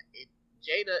 man.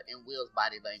 Jada and Will's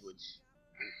body language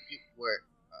were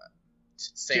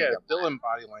saying Yeah, villain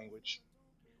body language.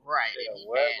 right. Yeah, and he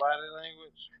what had- body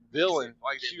language? Villain,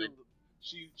 like Villain.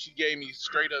 she gave me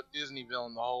straight up Disney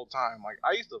villain the whole time. Like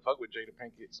I used to fuck with Jada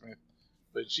Pinkett Smith,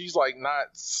 but she's like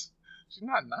she's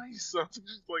not nice. So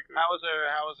she's like, How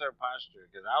was her posture?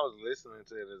 Because I was listening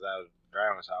to it as I was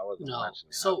driving, so I wasn't No. Oh, watching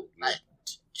it. So, I was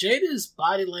Jada's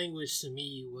body language to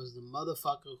me was the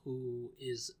motherfucker who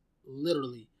is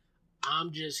literally,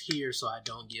 I'm just here so I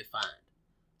don't get fined.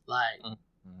 Like, Mhm.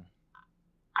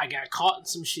 I got caught in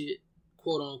some shit,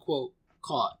 quote unquote,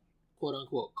 caught.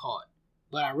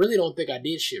 But I really don't think I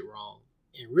did shit wrong.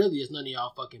 And really, it's none of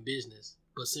y'all fucking business.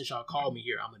 But since y'all called me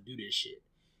here, I'm gonna do this shit.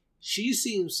 She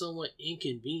seems somewhat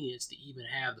inconvenienced to even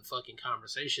have the fucking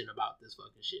conversation about this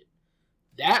fucking shit.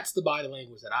 That's the body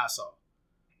language that I saw.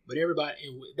 But everybody,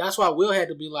 and that's why Will had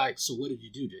to be like, so what did you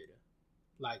do, Jada?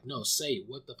 Like, no, say,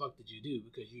 what the fuck did you do?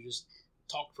 Because you just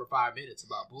talked for 5 minutes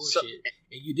about bullshit,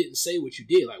 and you didn't say what you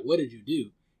did. Like, what did you do?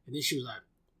 And then she was like,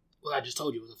 well, I just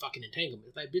told you it was a fucking entanglement.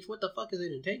 It's like, bitch, what the fuck is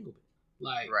an entanglement?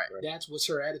 Like, Right. that's what's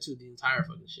her attitude, the entire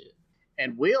fucking shit.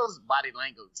 And Will's body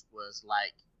language was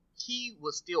like he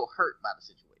was still hurt by the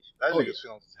situation. that Oh, nigga's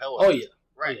feeling hella. Oh, yeah.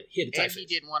 Right. Oh, yeah. He had the And tight he face.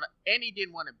 didn't want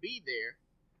to be there,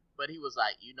 but he was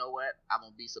like, you know what? I'm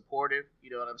gonna be supportive.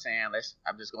 You know what I'm saying?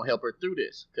 I'm just gonna help her through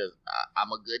this because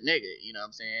I'm a good nigga. You know what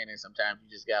I'm saying? And sometimes you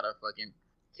just gotta fucking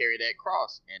carry that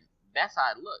cross, and that's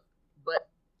how it looked. But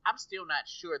I'm still not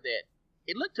sure that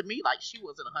it looked to me like she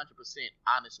wasn't 100%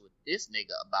 honest with this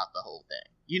nigga about the whole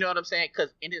thing. You know what I'm saying?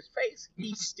 Because in his face,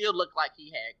 he still looked like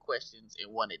he had questions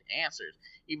and wanted answers,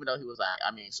 even though he was like, I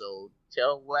mean, so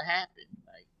tell what happened.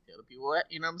 Like, tell the people what,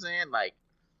 you know what I'm saying? Like,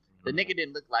 the nigga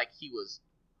didn't look like he was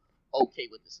okay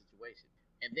with the situation.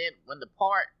 And then when the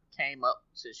part came up,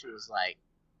 so she was like,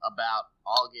 about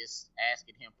August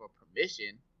asking him for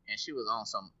permission, and she was on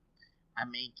some, I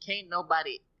mean, can't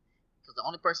nobody, because the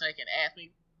only person that can ask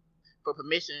me for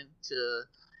permission to,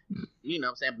 you know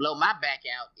what I'm saying, blow my back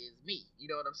out is me. You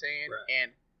know what I'm saying? Right.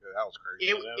 And Yeah, that was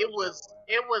crazy.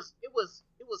 it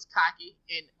was cocky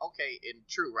and okay and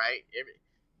true, right?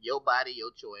 Your body,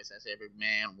 your choice. That's every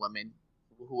man, woman,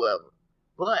 whoever.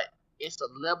 But it's still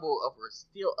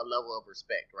a level of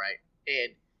respect, right?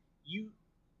 And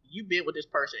you been with this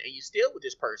person and you still with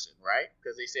this person, right?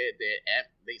 Because they said that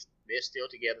they're still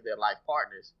together, they're life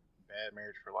partners. Bad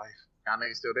marriage for life. Y'all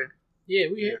niggas still there? Yeah,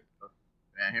 we here.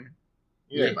 Can you hear me?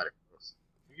 Yeah. Everybody.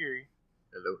 I hear you.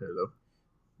 Hello.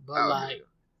 But, Oh, like,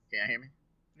 can you hear me?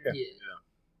 yeah,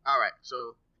 All right,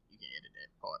 so you can edit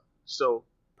that part. So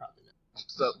probably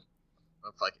not.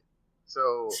 fuck it.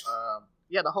 So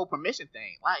yeah, the whole permission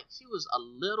thing. Like, she was a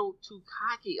little too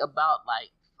cocky about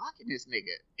like fucking this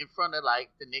nigga in front of like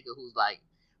the nigga who's like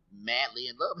madly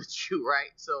in love with you,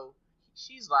 right? So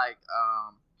she's like,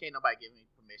 can't nobody give me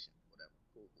permission, whatever.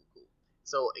 Cool.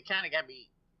 So it kind of got me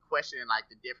questioning like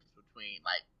the difference between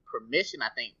like permission. I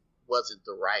think wasn't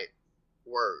the right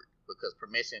word because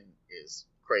permission is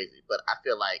crazy, but I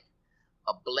feel like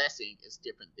a blessing is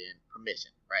different than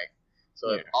permission, right?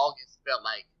 So if August felt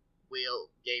like Will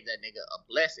gave that nigga a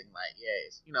blessing, like,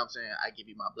 yes, you know what I'm saying, I give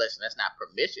you my blessing, that's not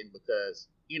permission because,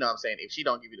 you know what I'm saying, if she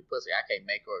don't give you the pussy, I can't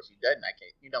make her, or if she doesn't, I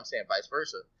can't, you know what I'm saying, vice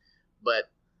versa.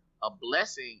 But a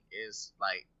blessing is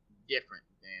like different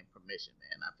than permission,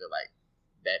 man. I feel like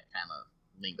that kind of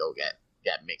lingo got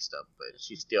mixed up, but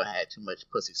she still had too much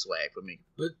pussy swag for me.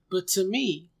 But to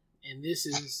me, and this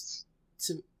is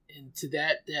And to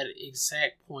that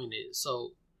exact point is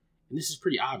so, and this is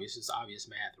pretty obvious. It's obvious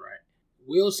math, right?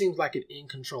 Will seems like an in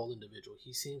control individual.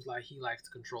 He seems like he likes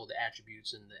to control the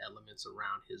attributes and the elements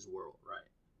around his world, right?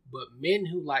 But men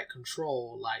who like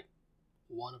control like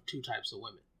one of two types of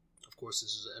women. Of course,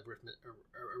 this is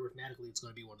arithmetically, it's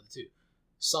going to be one of the two.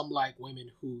 Some like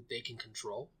women who they can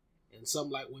control, and some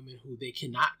like women who they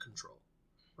cannot control,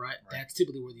 right? That's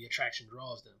typically where the attraction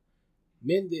draws them.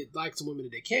 Men that like some women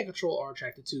that they can't control are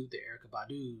attracted to the Erykah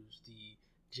Badu's, the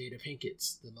Jada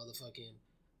Pinkett's, the motherfucking,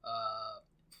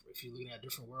 if you're looking at a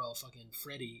different world, fucking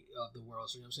Freddie of the world.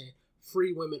 So, you know what I'm saying?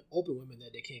 Free women, open women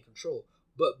that they can't control.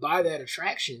 But by that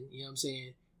attraction, you know what I'm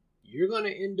saying, you're going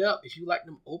to end up, if you like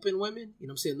them open women, you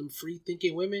know what I'm saying, them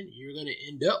free-thinking women, you're going to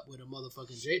end up with a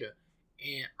motherfucking Jada.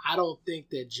 And I don't think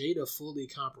that Jada fully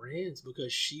comprehends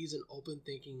because she's an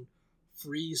open-thinking,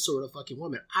 free sort of fucking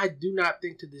woman. I do not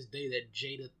think to this day that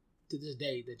Jada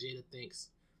thinks,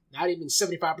 not even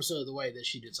 75% of the way, that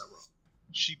she did something wrong.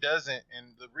 She doesn't,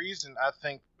 and the reason I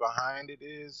think behind it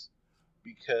is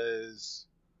because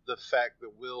the fact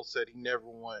that Will said he never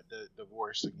wanted to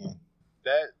divorce again.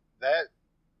 That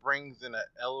brings in an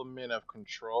element of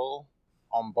control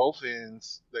on both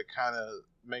ends that kind of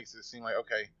makes it seem like,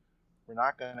 okay, we're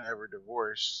not gonna ever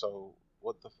divorce, so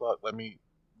what the fuck? Let me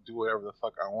do whatever the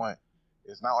fuck I want.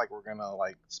 It's not like we're gonna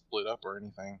like split up or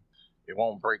anything. It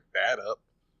won't break that up.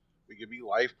 We could be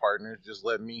life partners. Just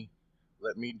let me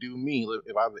do me.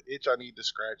 If I have an itch I need to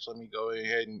scratch, let me go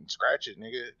ahead and scratch it,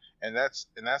 nigga. And that's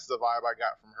the vibe I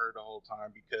got from her the whole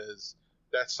time, because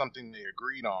that's something they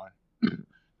agreed on.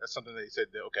 That's something they said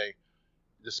that, okay,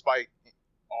 despite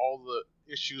all the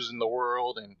issues in the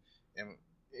world and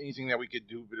anything that we could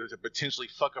do to potentially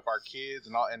fuck up our kids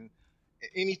and all, and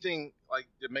anything like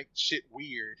to make shit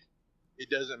weird, it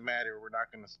doesn't matter. We're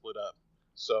not going to split up.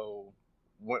 So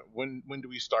when do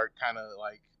we start kind of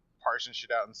like parsing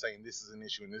shit out and saying this is an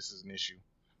issue and this is an issue?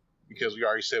 Because we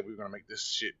already said we were going to make this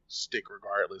shit stick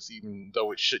regardless, even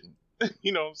though it shouldn't.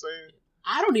 You know what I'm saying?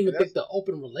 I don't even think the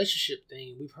open relationship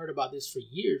thing, we've heard about this for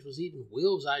years, was even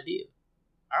Will's idea.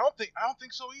 I don't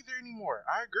think so either anymore.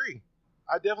 I agree.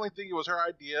 I definitely think it was her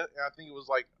idea, and I think it was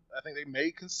like, I think they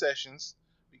made concessions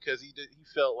because he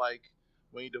felt like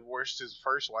when he divorced his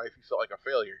first wife, he felt like a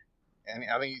failure, and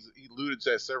I think he alluded to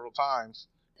that several times.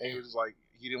 And he was like,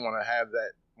 he didn't want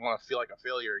to feel like a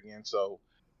failure again. So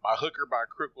by hook or by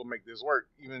crook, we'll make this work.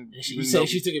 You say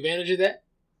she took advantage of that?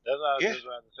 That's what I was just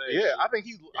about to say. Yeah, I think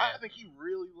he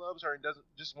really loves her and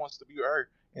just wants to be with her.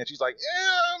 And she's like,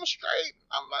 yeah, I'm straight.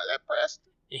 I'm not that pressed.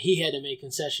 And he had to make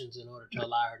concessions in order to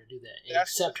allow her to do that and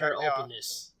accept her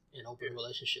openness and open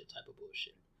relationship type of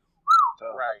bullshit.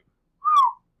 Right.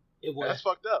 It was. That's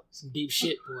fucked up. Some deep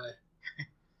shit, boy.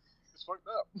 It's fucked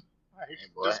up. Like, Hey,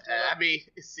 boy, I mean,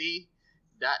 see,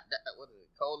 that what is it,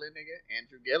 Colin nigga,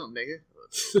 Andrew Gillum nigga.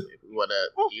 What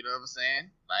you know what I'm saying?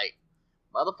 Like,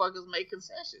 motherfuckers make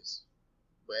concessions,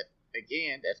 but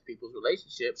again, that's people's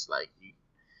relationships. Like,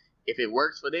 if it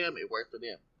works for them, it works for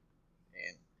them,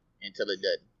 and until it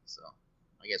doesn't. So,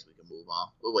 I guess we can move on.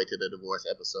 We'll wait till the divorce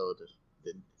episode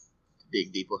to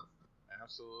dig deeper.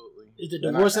 Absolutely. Is the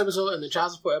divorce episode and the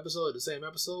child support episode the same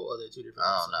episode, or are they two different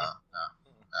episodes? No.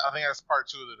 I think that's part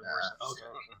 2 of the divorce.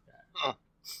 Okay.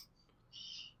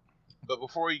 But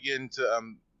before we get into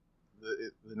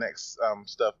the next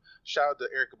stuff, shout out to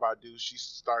Erykah Badu. She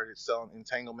started selling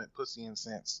entanglement pussy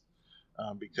incense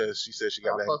because she said she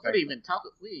got that. We didn't even talk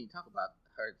about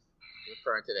her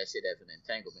referring to that shit as an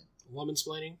entanglement.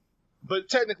 Woman-splaining? But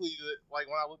technically, like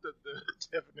when I looked at the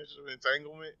definition of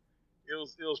entanglement, it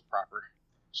was proper.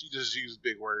 She just used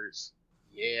big words.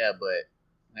 Yeah, but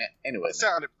anyway, it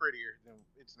sounded prettier.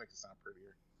 It just makes it sound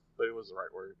prettier, but it was the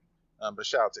right word. But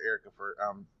shout out to Erykah for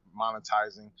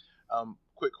monetizing.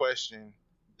 Quick question: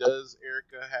 does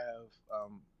Erykah have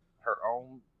her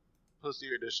own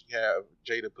pussy, or does she have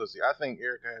Jada pussy? I think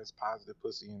Erykah has positive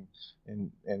pussy,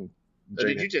 and so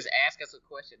did you just ask us a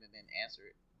question and then answer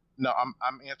it? No,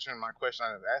 I'm answering my question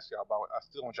I didn't ask y'all about. I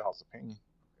still want y'all's opinion.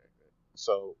 Okay, good.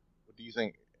 So, do you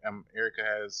think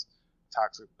Erykah has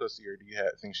toxic pussy, or do you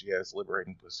think she has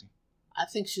liberating pussy? I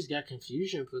think she's got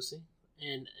confusion pussy,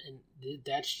 and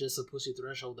that's just a pussy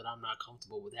threshold that I'm not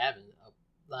comfortable with having.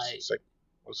 Like,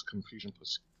 what's confusion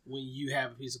pussy? When you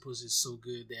have a piece of pussy so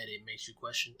good that it makes you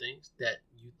question things that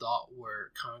you thought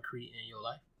were concrete in your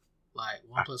life, like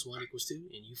 1 + 1 = 2,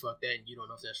 and you fuck that and you don't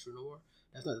know if that's true no more.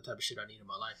 That's not the type of shit I need in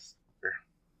my life. Sure.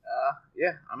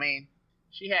 Yeah. I mean,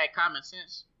 she had common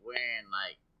sense wearing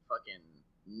like fucking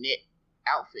knit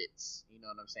outfits. You know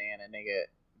what I'm saying? A nigga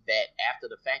that after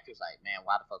the fact was like, man,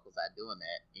 why the fuck was I doing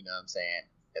that? You know what I'm saying?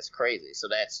 That's crazy. So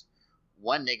that's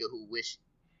one nigga who wished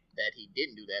that he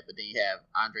didn't do that. But then you have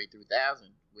Andre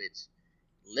 3000, which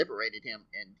liberated him,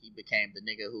 and he became the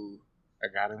nigga who I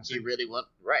got him. he really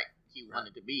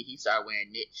wanted to be. He started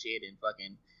wearing knit shit and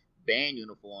fucking band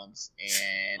uniforms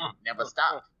and never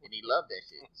stopped, and he loved that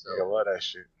shit. So I love that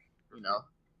shit. you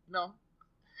know,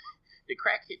 the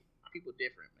crack hit people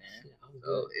different, man. Yeah, I'm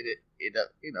So good.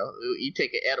 you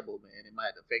take an edible, man, it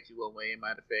might affect you one way, it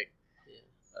might affect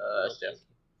Chef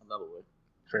another way.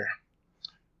 Fair.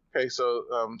 Okay, so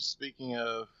speaking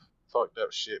of fucked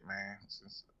up shit, man,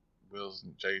 since Will's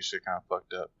and Jay's shit kind of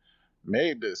fucked up,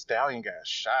 Meg the Stallion got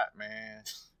shot, man.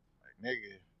 Like,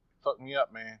 nigga, fucked me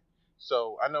up, man.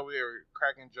 So I know we were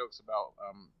cracking jokes about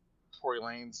Tory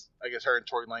Lanez. I guess her and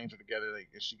Tory Lanez were together, like,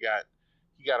 and he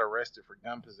got arrested for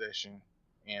gun possession,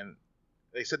 and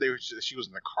they said she was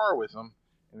in the car with him,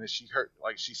 and then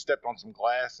she stepped on some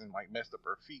glass and like messed up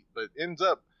her feet, but ends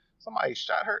up somebody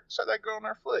shot that girl in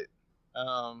her foot.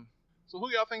 So who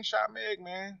y'all think shot Meg,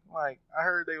 man? Like, I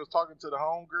heard they was talking to the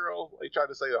homegirl. They tried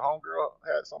to say the homegirl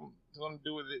had something to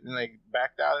do with it, and they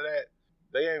backed out of that.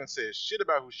 They ain't even said shit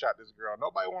about who shot this girl.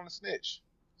 Nobody want to snitch.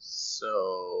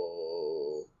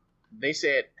 So they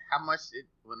said how much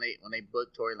when they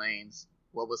booked Tory Lanez,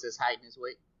 what was his height and his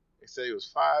weight? They said he was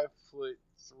 5'3",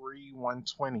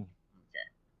 120. Okay.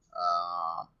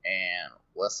 And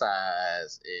what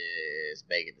size is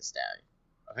Megan Thee Stallion?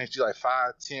 I think she's like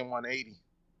 5'10", 180.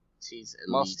 She's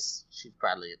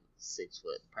probably 6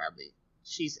 foot.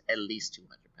 She's at least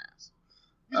 200 pounds.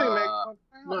 You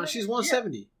think No, she's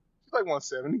 170. She's like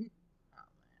 170.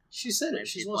 She said Maybe it.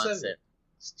 She's 170.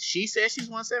 She said she's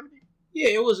 170? Yeah,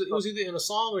 it was either in a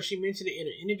song or she mentioned it in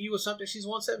an interview or something. She's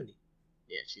 170.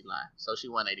 Yeah, she lied. So she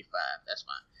 185. That's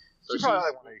fine. So She's probably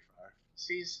like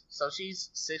 185. She's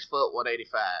 6 foot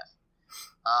 185.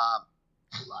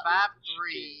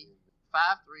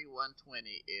 5'3",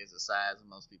 120 is the size of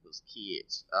most people's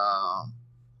kids.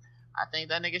 I think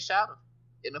that nigga shot her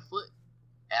in the foot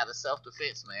out of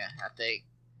self-defense, man. I think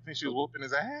She was whooping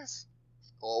his ass?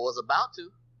 or was about to,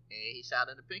 and he shot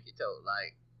her in the pinky toe.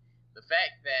 Like, the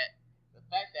fact that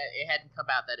it hadn't come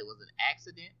out that it was an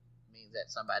accident means that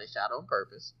somebody shot on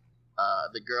purpose.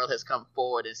 The girl has come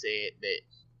forward and said that,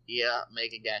 yeah,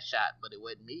 Megan got shot, but it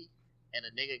wasn't me. And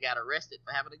a nigga got arrested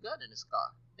for having a gun in his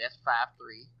car. That's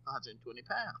 5'3", 120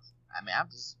 pounds. I mean, I'm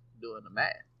just doing the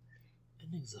math.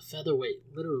 That nigga's a featherweight.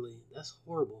 Literally. That's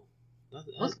horrible.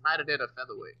 What's lighter than a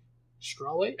featherweight?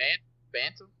 Strawweight?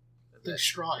 Bantam? I think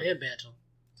straw and bantam.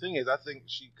 Thing is, I think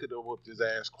she could have whooped his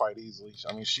ass quite easily.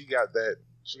 I mean, she got that.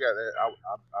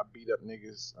 I beat up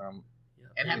niggas.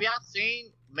 And have y'all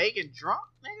seen Megan drunk,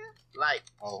 nigga? Like,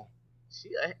 Oh,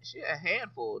 she a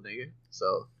handful, nigga.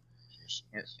 So,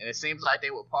 and it seems like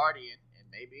they were partying, and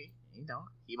maybe,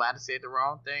 he might have said the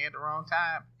wrong thing at the wrong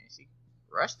time, and she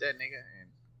rushed that nigga. And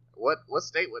what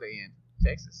state were they in?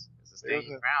 Texas. It's a state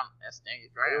you drown. That's state you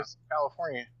it drown. was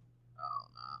California. Oh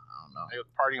no, I don't know. They was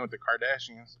partying with the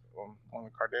Kardashians. One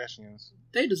of the Kardashians.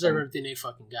 They deserve everything they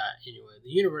fucking got anyway. The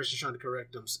universe is trying to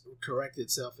correct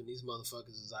itself, and these motherfuckers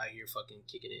is out here fucking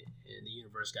kicking it, and the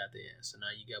universe got their ass. So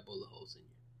now you got bullet holes in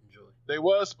you. Enjoy. They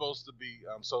was supposed to be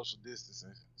social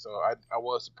distancing, so I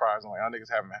was surprised. Like, y'all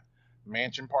niggas having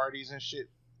mansion parties and shit,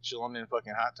 chilling in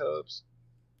fucking hot tubs.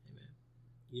 Hey man,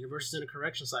 the universe is in a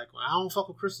correction cycle. I don't fuck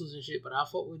with crystals and shit, but I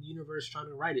fuck with the universe trying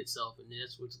to right itself, and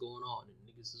that's what's going on. And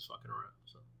niggas is fucking around.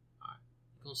 So, all right,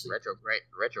 gonna see.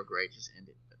 Retrograde just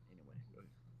ended. But anyway, go ahead.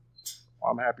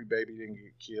 Well, I'm happy baby didn't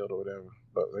get killed or whatever,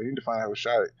 but they need to find out who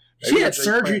shot it. She had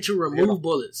surgery to remove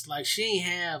bullets. Like, she ain't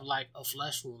have like a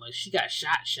flesh wound. Like, she got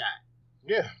shot.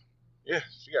 Yeah,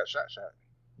 she got shot.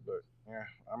 But yeah,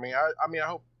 I mean, I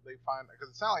hope they find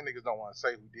because it sounds like niggas don't want to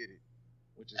say who did it,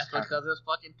 which is That's because it's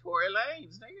fucking Tory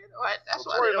Lanez, nigga. What? That's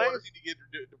why Tory they don't. Lanez need to get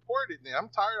deported. Then I'm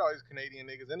tired of all these Canadian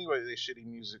niggas anyway. They shitty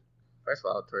music. First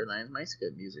of all, Tory Lanez makes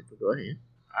good music, but go ahead.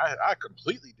 I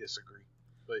completely disagree.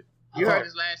 But You heard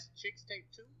his last Chicks Tape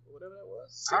 2 or whatever that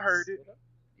was? I heard it.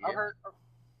 Yeah. I heard.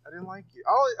 I didn't like it.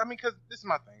 Oh, I mean, because this is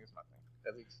my thing.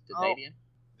 Because he's Canadian.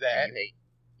 That And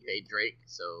you hate Drake,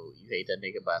 so you hate that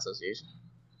nigga by association.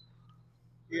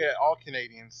 yeah, all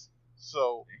Canadians.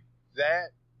 So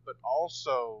that, but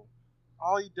also,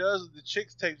 all he does with the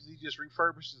Chicks tapes is he just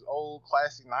refurbishes old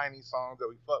classic '90s songs that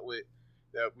we fuck with,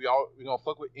 that we gonna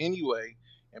fuck with anyway,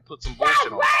 and put some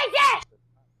bullshit on.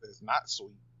 It's not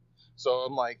sweet. So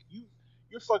I'm like,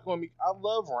 you're fucking with me. I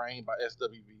love Rain by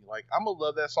SWV. Like, I'm gonna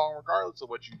love that song regardless of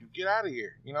what you do. Get out of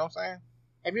here. You know what I'm saying?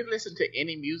 Have you listened to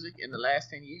any music in the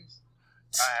last 10 years?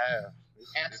 I have.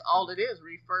 And that's all it is,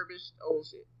 refurbished old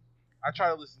shit. I try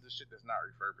to listen to shit that's not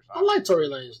refurbished. I like Tory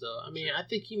Lanez though. I mean, I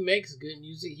think he makes good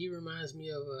music. He reminds me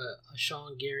of a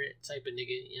Sean Garrett type of nigga.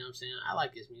 You know what I'm saying? I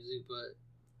like his music, but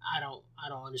I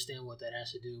don't understand what that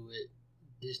has to do with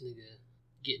this nigga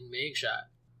getting Meg shot.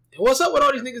 And what's up with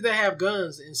all these niggas that have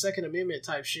guns and Second Amendment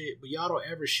type shit, but y'all don't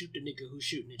ever shoot the nigga who's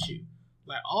shooting at you?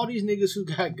 Like, all these niggas who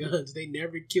got guns, they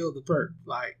never kill the perp.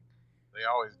 Like, they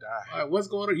always die. Like, what's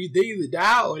going on? They either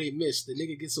die or they miss. The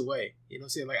nigga gets away. You know what I'm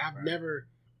saying? Like,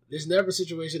 there's never a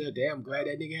situation that, damn, I'm glad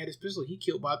that nigga had his pistol. He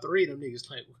killed by 3 of them niggas.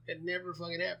 Like, that never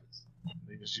fucking happens.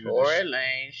 Tory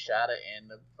Lanez shot her in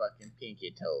the fucking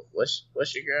pinky toe. What's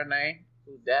your girl name?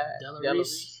 Who died? Della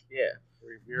Reese. Yeah.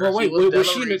 But wait, was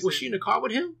she in the car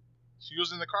with him? She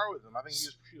was in the car with him. I think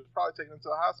she was probably taking him to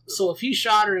the hospital. So if he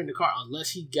shot her in the car,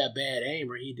 unless he got bad aim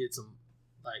or he did some,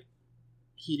 like,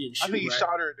 he didn't shoot her. I think he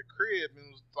shot her at the crib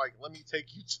and was like, let me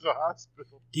take you to the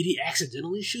hospital. Did he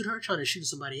accidentally shoot her trying to shoot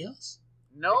somebody else?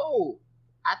 No.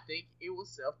 I think it was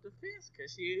self-defense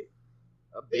because she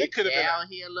a big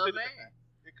downhill little man.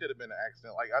 It could have been an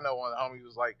accident. Like, I know one of the homies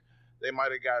was like, they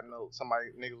might have gotten,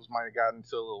 niggas might have gotten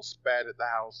into a little spat at the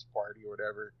house party or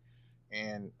whatever.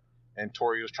 And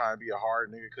Tory was trying to be a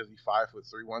hard nigga because he 5'3",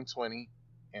 120,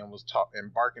 and was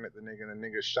barking at the nigga, and the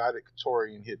nigga shot at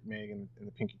Tory and hit Meg in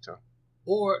the pinky toe.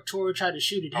 Or Tory tried to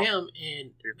shoot at him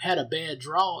and had a bad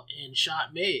draw and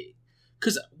shot Meg.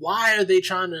 Because why are they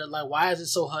trying to, like, why is it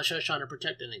so hush-hush trying to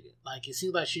protect the nigga? Like, it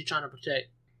seems like she's trying to protect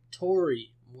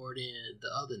Tory more than the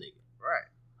other nigga. Right.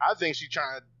 I think she's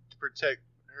trying to protect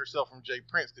herself from Jay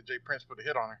Prince because Jay Prince put a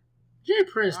hit on her. Jay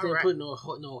Prince didn't put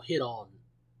no hit on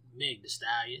Meg Thee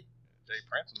Stallion. Jay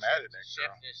Prince mad at that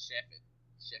girl.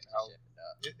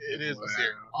 It is the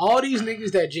series. All these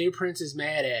niggas that Jay Prince is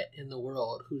mad at in the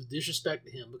world who's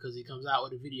disrespected him because he comes out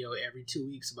with a video every 2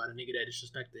 weeks about a nigga that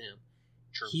disrespected him.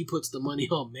 True. He puts the money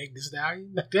on Meg Thee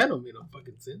Stallion? That don't make no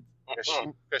fucking sense.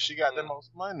 Because she got the most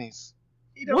monies.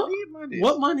 He don't need money.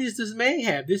 What monies does Meg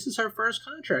have? This is her first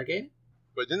contract, ain't it?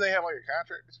 But didn't they have like a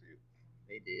contract dispute?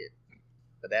 They did.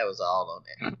 But that was all on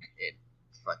that in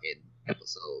fucking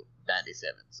episode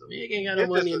 97. So Meg ain't got no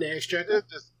money in the extra.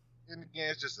 And again,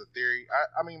 it's just a theory.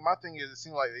 I mean, my thing is, it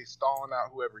seems like they stalling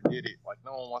out whoever did it. Like,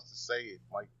 no one wants to say it.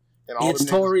 Like, and all it's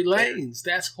Tory Lanez.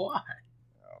 That's why.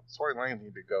 Tory Lanez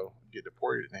need to go get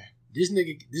deported then. This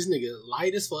nigga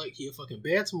light as fuck. He a fucking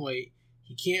bantamweight.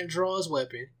 He can't draw his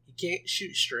weapon. He can't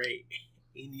shoot straight.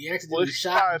 And he accidentally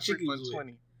shot the chicken.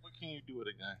 What can you do with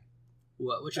a gun?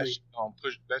 What you mean?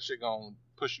 That shit gonna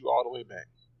push you all the way back.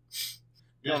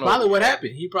 That's probably what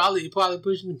happened. He probably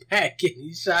pushed him back and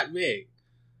he shot Meg.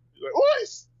 He's like, oh,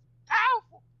 it's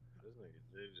powerful. This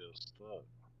nigga just stuck.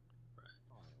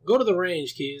 Go to the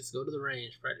range, kids. Go to the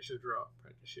range. Practice your draw.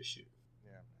 Practice your shoot.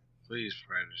 Yeah. Please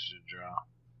practice your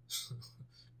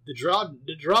the draw.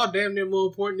 draw damn near more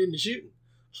important than the shooting.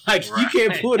 Like, you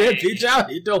can't pull that bitch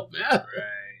out. It don't matter. Right.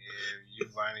 If you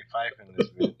Barney Fife in this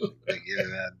bitch, to get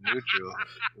it out neutral,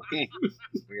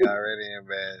 we already in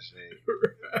bad shape.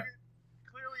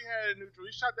 Clearly had a neutral.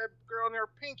 He shot that girl in her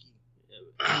pinky.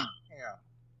 Yeah.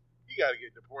 You gotta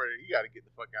get deported. You gotta get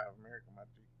the fuck out of America, my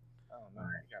G. I don't know.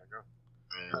 You gotta go.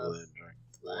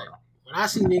 Like, when I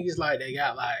see niggas like they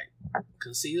got like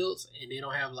conceals and they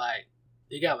don't have like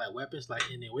they got like weapons like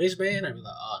in their waistband, I be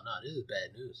like, oh no, this is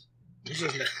bad news.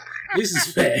 This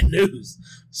is bad news.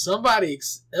 Somebody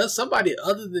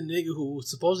other than the nigga who was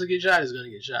supposed to get shot is gonna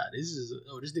get shot. This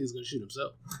nigga's gonna shoot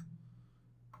himself.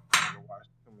 I watched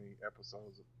too many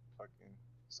episodes of fucking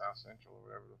South Central or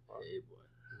whatever the fuck. Hey boy.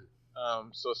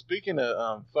 So speaking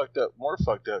of more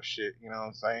fucked up shit, you know what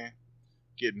I'm saying?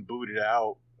 Getting booted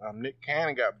out. Nick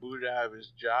Cannon got booted out of his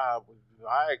job with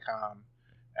Viacom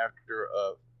after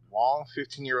a long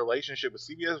 15-year relationship with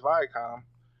CBS Viacom.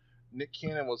 Nick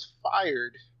Cannon was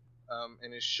fired,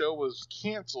 and his show was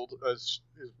canceled. His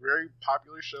very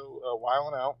popular show,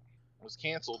 Wildin' Out, was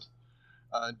canceled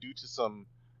due to some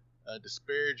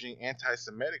disparaging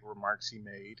anti-Semitic remarks he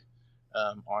made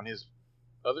on his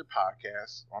other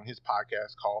podcast,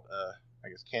 called, I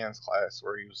guess, Cannon's Class,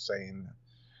 where he was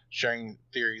sharing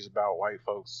theories about white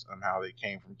folks and how they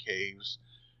came from caves,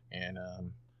 and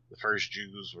the first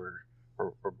Jews were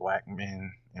black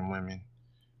men and women,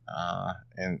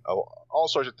 and all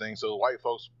sorts of things. So the white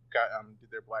folks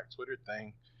did their Black Twitter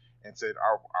thing and said,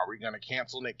 "Are we going to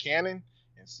cancel Nick Cannon?"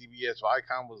 And CBS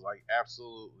Viacom was like,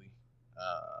 "Absolutely."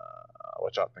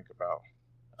 What y'all think about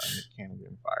Nick Cannon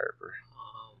getting fired for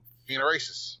being a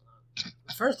racist?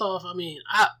 First off, I mean,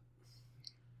 I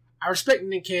respect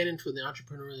Nick Cannon for the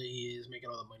entrepreneur that he is, making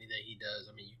all the money that he does.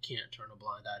 I mean, you can't turn a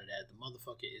blind eye to that. The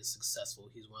motherfucker is successful.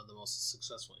 He's one of the most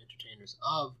successful entertainers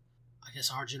of, I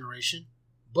guess, our generation.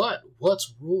 But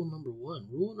what's rule number one?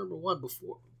 Rule number one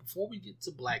before we get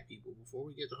to black people, before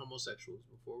we get to homosexuals,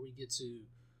 before we get to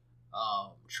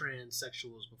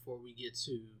transsexuals, before we get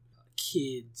to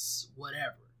kids,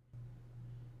 whatever.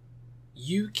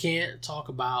 You can't talk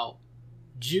about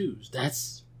Jews.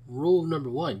 That's rule number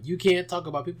one. You can't talk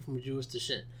about people from Jewish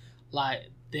descent. Like,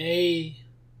 I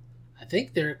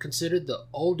think they're considered the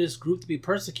oldest group to be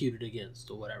persecuted against,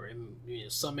 or whatever. And,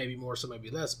 some may be more, some may be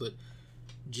less, but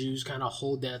Jews kind of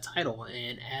hold that title.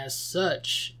 And as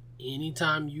such,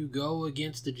 anytime you go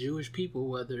against the Jewish people,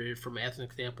 whether it's from an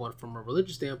ethnic standpoint, from a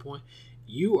religious standpoint,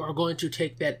 you are going to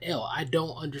take that L. I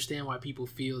don't understand why people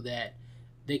feel that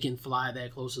they can fly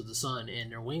that close to the sun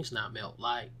and their wings not melt.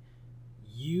 Like,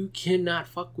 you cannot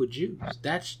fuck with Jews.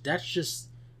 That's just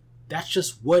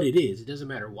what it is. It doesn't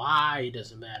matter why. It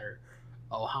doesn't matter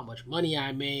how much money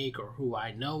I make or who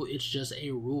I know. It's just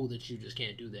a rule that you just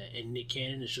can't do that. And Nick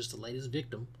Cannon is just the latest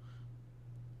victim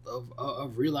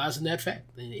of realizing that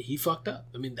fact. And he fucked up.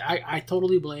 I mean, I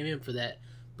totally blame him for that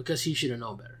because he should have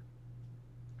known better.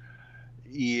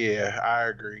 Yeah, I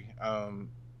agree.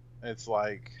 It's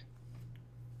like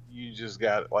you just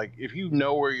got, like, if you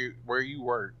know where you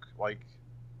work, like,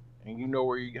 and you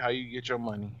know how you get your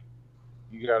money,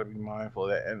 you got to be mindful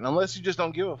of that. And unless you just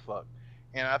don't give a fuck.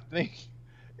 And I think,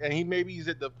 and he's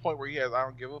at the point where he has I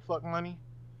don't give a fuck money.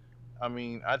 I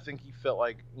mean, I think he felt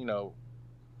like,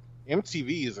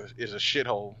 MTV is a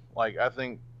shithole. Like, I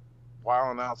think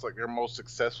Wild 'N Out's like their most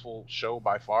successful show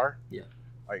by far. Yeah.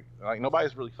 Like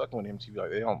nobody's really fucking with MTV.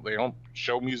 Like, they don't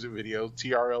show music videos,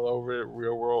 TRL over it,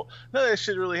 Real World. None of that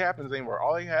shit really happens anymore.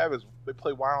 All they have is they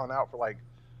play Wild 'N Out for like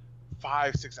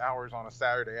 5-6 hours on a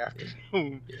Saturday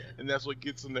afternoon, and that's what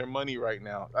gets them their money right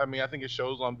now. I mean, I think it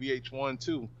shows on VH1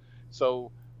 too.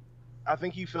 So I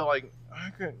think he felt like,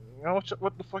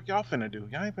 what the fuck y'all finna do?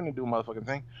 Y'all ain't finna do a motherfucking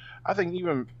thing. I think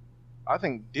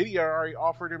Diddy already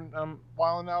offered him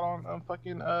Wild 'N Out on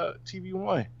fucking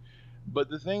TV1. But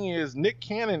the thing is, Nick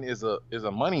Cannon is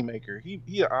a money maker.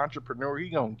 He an entrepreneur. He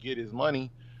gonna get his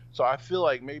money. So I feel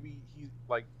like maybe he's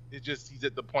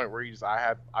at the point where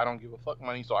I don't give a fuck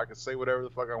money, so I can say whatever the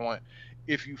fuck I want.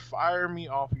 If you fire me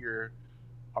off your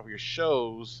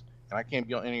shows and I can't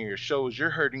be on any of your shows, you're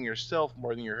hurting yourself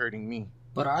more than you're hurting me.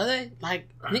 But are they? Like,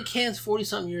 Nick Cannon's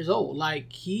 40-something years old.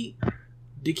 Like,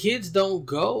 the kids don't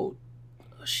go.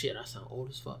 Oh, shit, I sound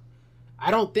old as fuck. I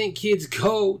don't think kids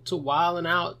go to Wild 'N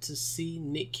Out to see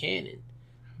Nick Cannon.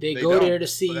 They go there to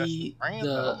see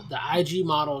the IG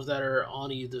models that are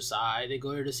on either side. They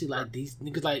go there to see like these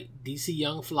niggas like DC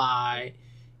Young Fly.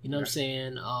 You know what I'm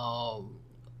saying?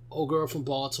 Old girl from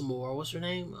Baltimore. What's her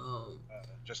name?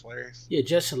 Just Hilarious. Yeah,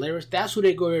 Just Hilarious. That's who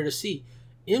they go there to see.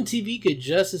 MTV could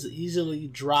just as easily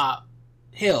drop,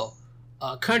 hell,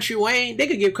 Country Wayne. They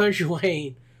could give Country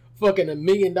Wayne fucking $1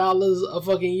 million a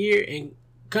fucking year, and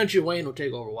Country Wayne will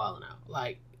take over Wild 'N Out.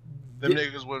 Like, them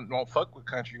niggas won't fuck with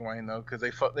Country Wayne though, because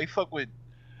they fuck with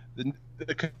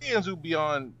the comedians who be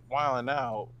on Wild 'N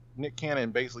Out. Nick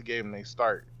Cannon basically gave them their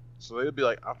start, so they'd be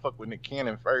like, I fuck with Nick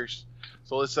Cannon first.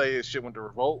 So let's say his shit went to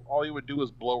Revolt. All he would do is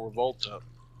blow Revolt up.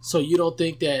 So you don't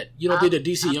think that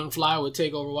DC Young Fly would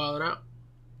take over Wild 'N Out?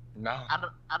 No,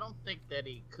 I don't think that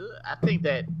he could. I think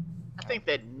that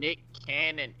Nick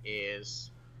Cannon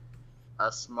is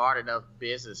a smart enough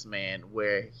businessman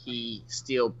where he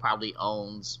still probably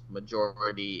owns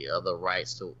majority of the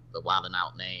rights to the Wild 'N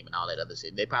Out name and all that other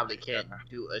shit. They probably can't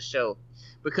do a show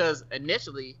because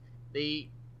initially they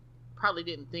probably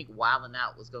didn't think Wild 'N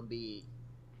Out was going to be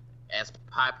as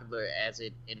popular as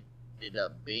it ended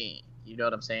up being. You know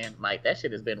what I'm saying? Like, that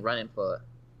shit has been running for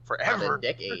forever, a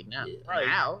decade now. Right.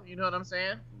 Now, you know what I'm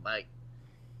saying? Like,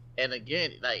 and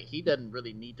again, like, he doesn't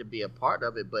really need to be a part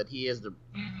of it, but he is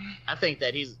I think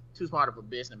that he's too smart of a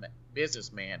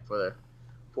businessman for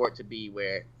it to be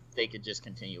where they could just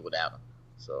continue without him.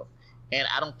 So, and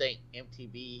I don't think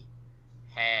MTV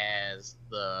has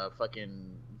the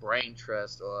fucking brain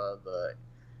trust or the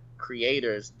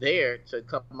creators there to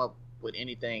come up with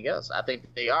anything else. I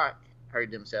think they are hurt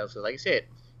themselves. So, like I said,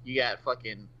 you got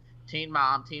fucking Teen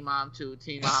Mom 2,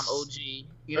 Teen Mom OG.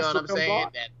 You know what I'm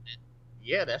saying?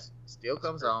 That still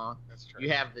comes on. That's true. You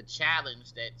have the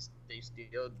challenge that they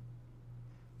still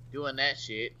doing that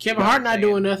shit. Kevin Hart not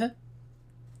doing nothing.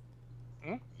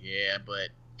 Yeah, but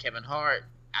Kevin Hart,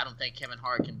 I don't think Kevin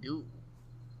Hart can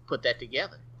put that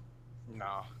together.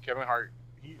 No, Kevin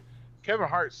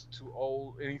Hart's too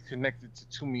old, and he's connected to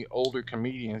too many older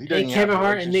comedians. Ain't Kevin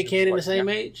Hart and Nick Cannon the same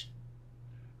age?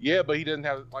 Yeah, but he doesn't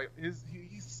have like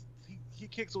he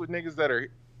kicks it with niggas that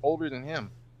are older than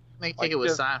him. I think it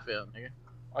was Seinfeld, nigga.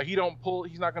 Like he's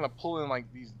not gonna pull in like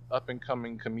these up and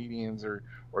coming comedians or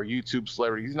YouTube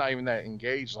celebrities. He's not even that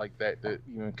engaged like that to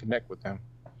even connect with them.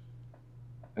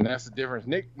 And that's the difference.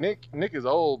 Nick is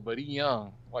old, but he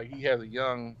young. Like he has a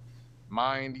young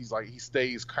mind. He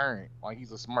stays current. Like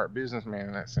he's a smart businessman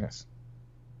in that sense.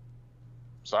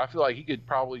 So I feel like he could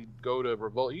probably go to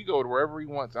Revolt. He could go to wherever he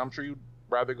wants. I'm sure you'd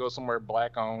rather go somewhere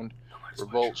black owned.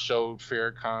 Revolt showed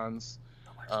Farrakhan's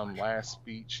last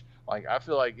speech. Like I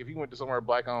feel like if he went to somewhere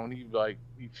black owned, he'd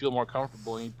feel more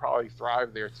comfortable and he'd probably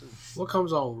thrive there too. What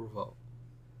comes on Revolt?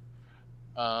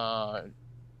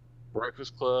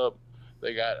 Breakfast Club.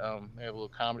 They got they have a little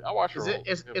comedy. I watch Revolt.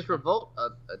 Is Revolt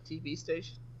a TV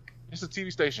station? It's a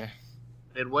TV station.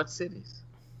 In what cities?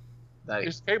 Like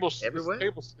it's cable everywhere. It's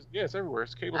cable, yeah, it's everywhere.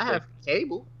 It's cable. I have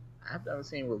cable. I've never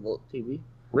seen Revolt TV.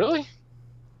 Really?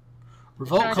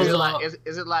 Revolt comes on.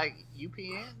 Is it like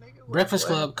UPN? Nigga? Breakfast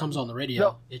Club comes on the radio.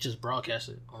 No. It just broadcasts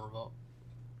it on Revolt.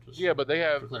 Yeah, but they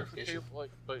have cable,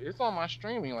 but it's on my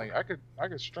streaming. Like I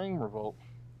could stream Revolt.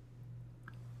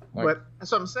 Like, but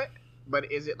that's what I'm saying.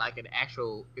 But is it like an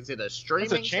actual? Is it a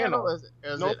streaming channel? Is it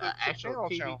an actual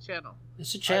TV channel?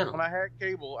 It's a channel. When I had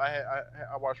cable,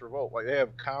 I watched Revolt. Like they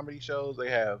have comedy shows. They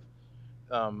have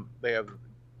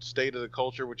State of the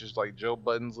Culture, which is like Joe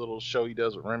Budden's little show he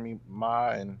does with Remy Ma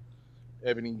and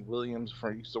Ebony Williams.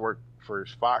 Used to work for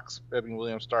Fox. Ebony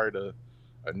Williams started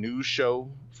a news show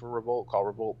for Revolt called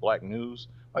Revolt Black News.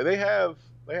 Like they have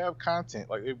content.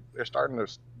 Like they're starting to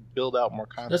build out more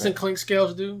content. Doesn't Clink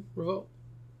Scales do Revolt?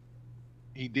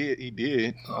 He did.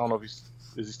 I don't know if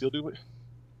does he still do it?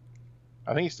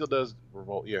 I think he still does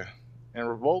Revolt, yeah. And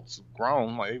Revolt's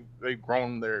grown. Like they've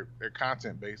grown their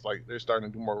content base. Like they're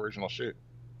starting to do more original shit.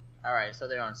 All right, so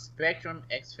they're on Spectrum,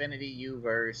 Xfinity,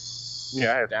 Uverse,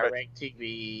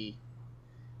 DirecTV.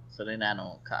 So they're not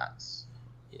on Cox,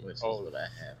 which is what I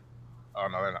have. Oh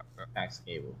no, they're not. Cox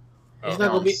cable. It's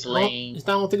not gonna be. Sling. I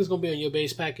don't think it's gonna be on your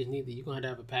base package neither. You're gonna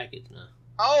have a package now.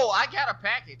 Oh, I got a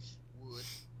package. Wood.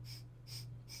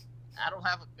 I don't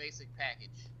have a basic package.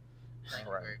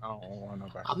 Right. I don't want no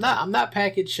package. I'm not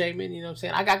package shaming. You know what I'm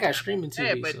saying? I got streaming TV.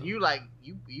 Yeah, but so.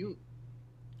 you.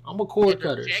 I'm a cord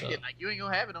cutter. So. Like you ain't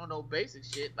gonna have it on no basic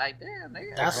shit. Like damn,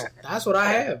 nigga. That's what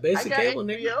I have. Basic cable,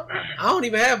 nigga. I don't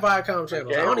even have Viacom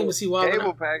channels. I don't even see why.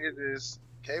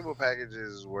 Cable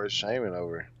packages worth shaming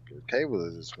over. Cable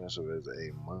is expensive as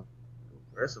a month.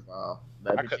 First of all,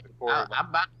 I cut the cord. I'm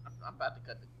about to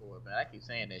cut the cord, but I keep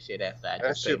saying that shit after I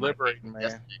that shit liberating,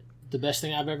 man. The best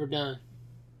thing I've ever done.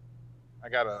 I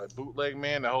got a bootleg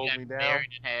man that holds me down. Married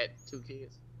and had 2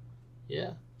 kids.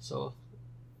 Yeah, so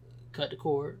cut the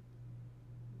cord.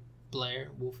 Blair,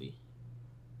 Wolfie,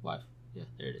 wife. Yeah,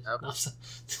 there it is.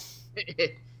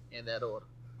 Okay. In that order.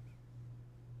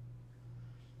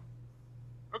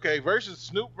 Okay, versus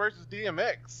Snoop versus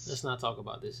DMX. Let's not talk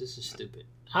about this. This is stupid.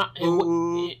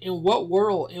 In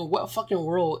what fucking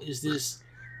world is this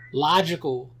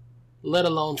logical, let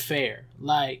alone fair?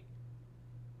 Like,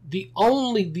 the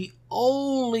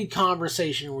only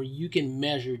conversation where you can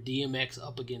measure DMX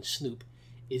up against Snoop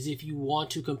is if you want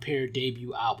to compare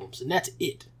debut albums, and that's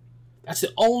it. That's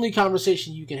the only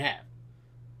conversation you can have.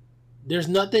 There's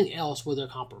nothing else where they're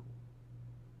comparable.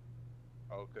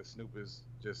 Oh, because Snoop is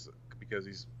just because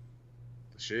he's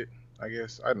the shit, I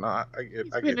guess. I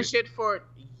get been the shit for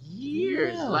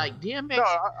years. Yeah. Like DMX, no,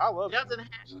 I love doesn't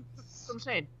have. I'm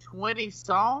saying 20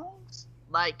 songs.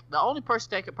 Like the only person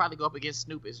that could probably go up against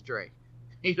Snoop is Dre.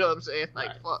 You know what I'm saying?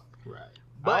 Like fuck. Right.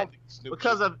 But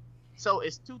because of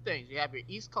it's 2 things. You have your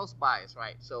East Coast bias,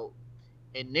 right? So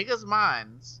in niggas'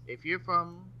 minds, if you're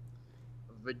from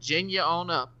Virginia on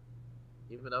up,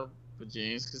 even though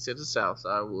Virginia's considered South, so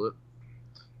I would.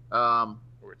 But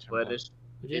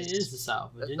Virginia is the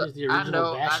South. Virginia's the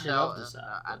original bastion of the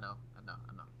South. I know.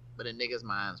 But in niggas'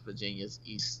 minds, Virginia's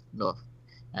East, North,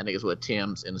 and niggas with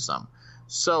Tim's in the summer.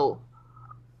 So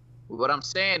what I'm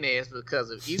saying is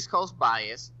because of East Coast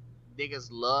bias, niggas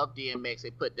love DMX. They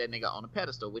put that nigga on a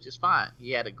pedestal, which is fine.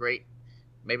 He had a great,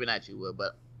 maybe not you would,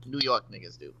 but New York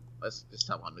niggas do. Let's just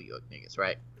talk about New York niggas,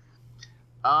 right?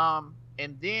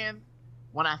 And then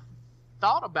when I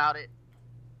thought about it,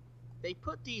 they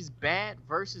put these bad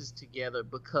verses together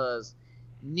because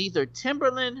neither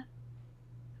Timberland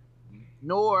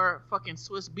nor fucking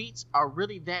Swiss Beats are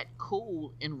really that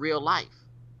cool in real life.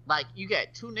 Like, you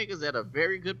got 2 niggas that are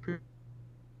very good.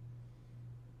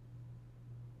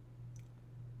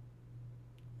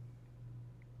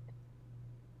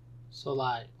 So,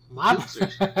 like, my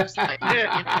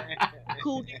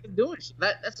cool niggas doing shit.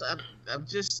 I'm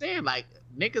just saying, like,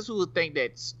 niggas who would think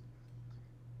that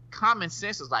common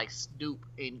sense is like Snoop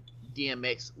and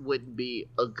DMX wouldn't be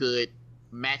a good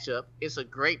matchup. It's a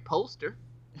great poster.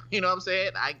 You know what I'm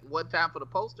saying? One time for the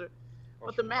poster,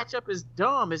 but the matchup is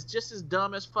dumb. It's just as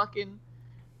dumb as fucking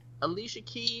Alicia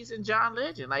Keys and John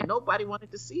Legend. Like nobody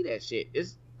wanted to see that shit.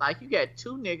 It's like you got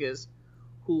two niggas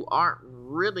who aren't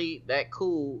really that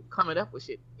cool coming up with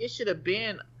shit. It should have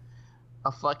been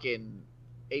a fucking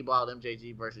A-Ball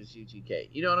MJG versus UGK.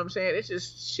 You know what I'm saying? It's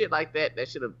just shit like that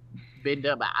should have been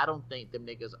done. But I don't think them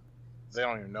niggas. They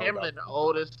don't even know. Timberland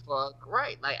old as fuck,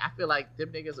 right? Like I feel like them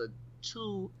niggas are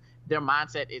too. Their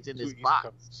mindset is in this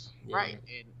box, right?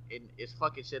 And it's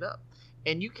fucking shit up.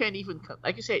 And you can't even,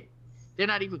 like you said, they're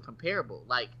not even comparable.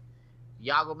 Like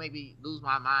y'all gonna maybe lose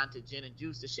my mind to Gin and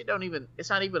Juice. The shit don't even. It's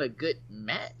not even a good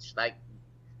match. Like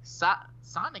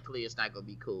sonically, it's not gonna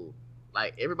be cool.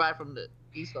 Like everybody from the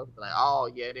East Coast be like, oh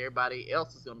yeah, and everybody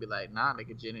else is gonna be like, nah,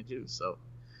 nigga, Gin and Juice. So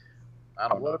I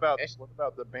don't know. What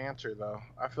about the banter though?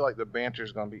 I feel like the banter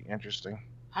is gonna be interesting.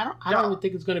 I don't even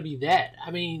think it's gonna be that.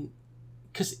 I mean,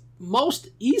 because most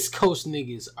East Coast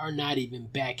niggas are not even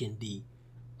backing D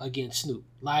against Snoop.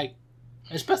 Like,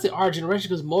 especially our generation,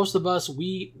 because most of us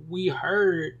we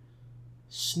heard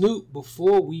Snoop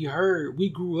before we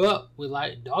grew up with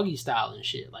like Doggy Style and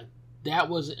shit. Like that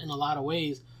was in a lot of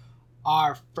ways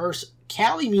our first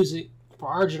Cali music for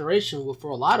our generation.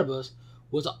 For a lot of us,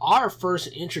 was our first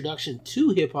introduction to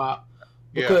hip hop.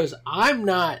 Because I'm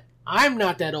not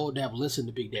that old to have listened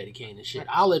to Big Daddy Kane and shit.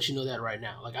 I'll let you know that right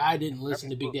now. Like I didn't listen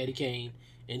to Big Daddy Kane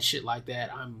and shit like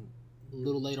that. I'm a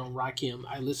little late on Rakim.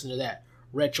 I listened to that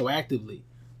retroactively.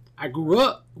 I grew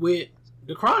up with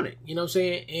The Chronic, you know what I'm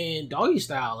saying, and Doggy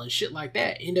Style and shit like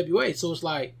that, NWA. So it's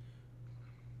like,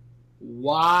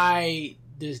 why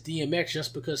does DMX,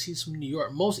 just because he's from New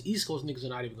York? Most East Coast niggas are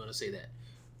not even going to say that.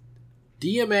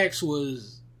 DMX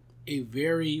was a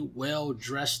very well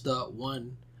dressed up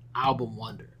one album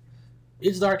wonder.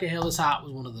 It's Dark and Hell is Hot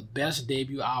was one of the best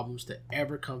debut albums to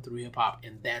ever come through hip hop,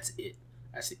 and that's it.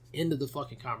 That's the end of the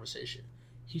fucking conversation.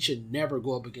 He should never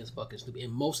go up against fucking Snoop,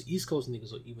 and most East Coast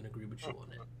niggas will even agree with you on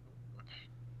that.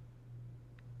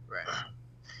 Right.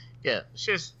 Yeah,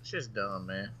 it's just dumb,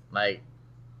 man. Like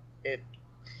it.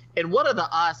 And what are the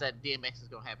odds that DMX is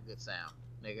gonna have a good sound,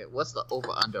 nigga? What's the over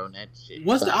under on that shit?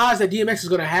 What's the odds that DMX is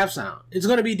gonna have sound? It's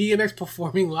gonna be DMX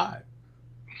performing live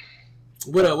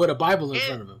with a Bible in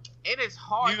front of him. It is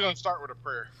hard. You're gonna start with a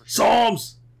prayer. For sure.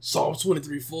 Psalms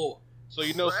 23:4. So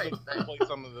you know, Right. Snoop can play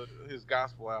some of his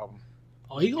gospel album.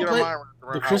 Oh, he gonna Get our play mind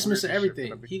around the how Christmas weird and this shit everything.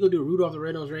 gonna be. He gonna do Rudolph the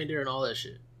Red-Nosed Reindeer and all that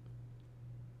shit.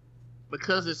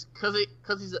 Because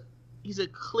he's a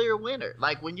clear winner.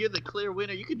 Like when you're the clear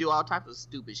winner, you can do all types of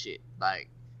stupid shit. Like,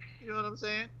 you know what I'm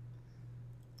saying?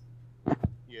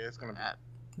 Yeah, it's gonna be.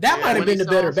 That might have when been he the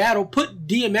better songs- battle. Put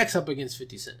DMX up against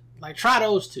 50 Cent. Like, try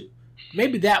those two.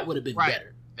 Maybe that would have been Right.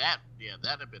 better.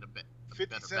 That'd have been a 50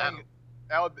 better Cent,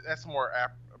 battle. that's more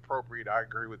appropriate. I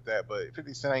agree with that. But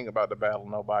 50 Cent ain't about to battle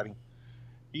nobody.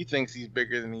 He thinks he's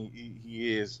bigger than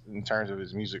he is in terms of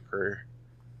his music career.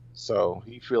 So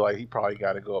he feel like he probably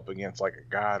got to go up against like a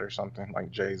god or something,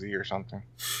 like Jay-Z or something.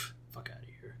 Fuck out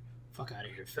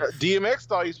of here, Fifth. DMX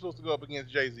thought he was supposed to go up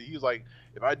against Jay-Z. He was like,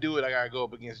 if I do it, I gotta go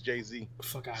up against Jay-Z.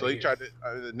 Fuck out So of he here. tried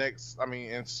to the next. I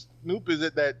mean, and Snoop is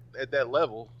at that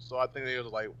level. So I think they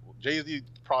was like Jay-Z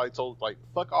probably told like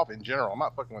fuck off in general. I'm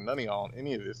not fucking with none of y'all on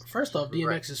any of this. First off, DMX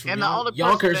Right. is from And the only person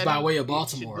Yonkers that by he- way of he should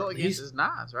Baltimore. go against is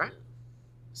Nas, right?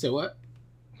 Say what?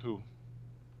 Who?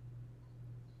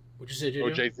 What you said, Or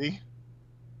JJ? Jay-Z?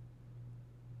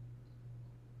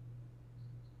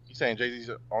 You saying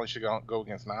Jay-Z only should go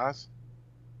against Nas?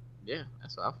 Yeah,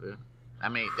 that's what I feel. I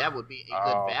mean, that would be a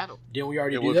Oh. good battle. Didn't we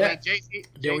already It do was- that? Jay-Z,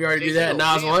 Didn't we already do Jay-Z that? will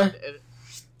Nas win. won?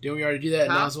 Didn't we already do that?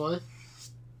 And Huh? Nas won?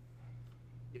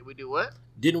 Did we do what?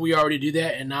 Didn't we already do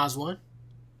that? And Nas won?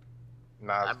 Nas.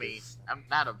 I mean, I'm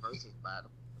not a versus battle,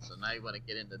 so now you want to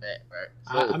get into that,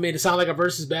 right? I made it sound like a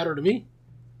versus battle to me.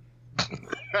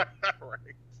 right.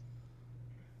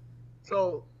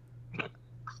 So,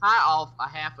 high off a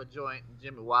half a joint,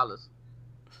 Jimmy Wallace,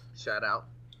 shout out,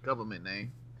 government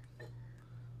name,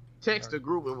 text the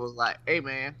group and was like, hey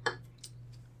man,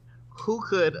 who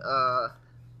could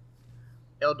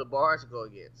El DeBarge go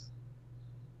against?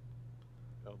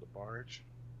 El DeBarge.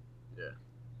 Yeah.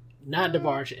 Not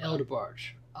DeBarge, El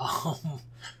DeBarge.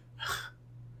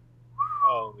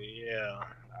 Oh yeah,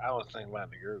 I was thinking about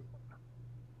the group.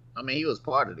 I mean, he was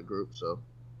part of the group, so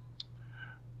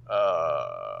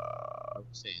I'm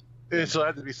saying. So it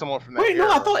had to be someone from that Wait, no,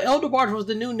 era. I thought El DeBarge was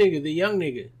the new nigga, the young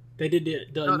nigga. They did the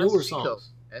No, that's newer Chico. songs.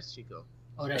 That's Chico.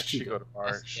 Oh, that's Chico. That's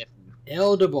DeBarge. definitely.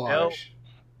 El DeBarge.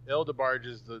 El DeBarge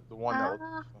is the one that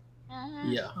was.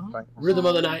 Yeah. Like, Rhythm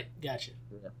of the Night. Gotcha.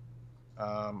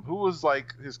 who was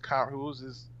like who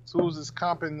was his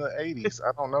comp in the '80s?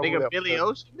 I don't know. who Nigga, that Billy was.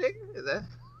 Ocean, nigga? Is that?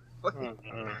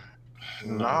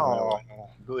 No,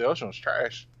 Billy Ocean was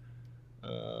trash.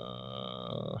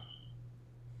 El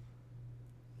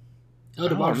I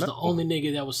don't DeBarge was the know. only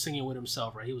nigga that was singing with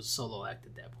himself, right? He was a solo act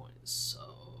at that point. So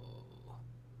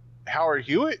Howard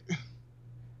Hewitt.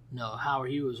 no,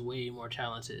 Howard Hughes was way more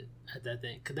talented at that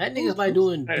thing. Cause that nigga's like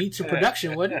doing beats and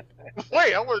production, wasn't it?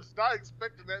 Wait, I was not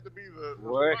expecting that to be the.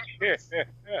 What?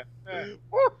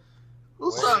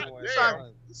 Who sung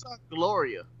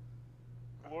Gloria?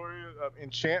 Gloria,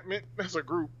 Enchantment. That's a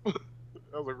group.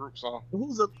 That was a group song.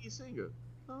 Who's the lead singer?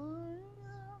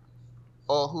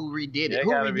 Or who redid it? There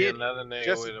Who gotta be redid it? another nigga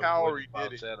Jesse with a Powell with a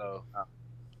redid it. falsetto.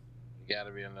 You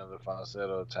gotta be another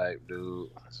falsetto type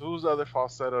dude. So who's the other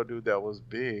falsetto dude that was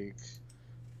big?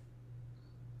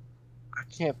 I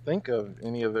can't think of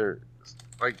any other.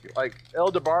 Like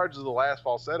El DeBarge is the last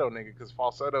falsetto nigga because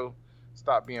falsetto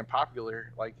stopped being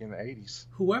popular like in the 80s.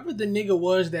 Whoever the nigga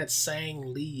was that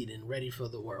sang lead in Ready for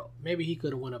the World, maybe he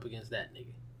could have went up against that nigga.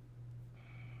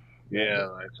 Yeah,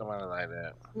 like somebody like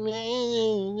that.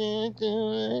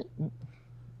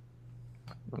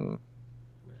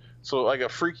 So like a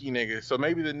freaky nigga. So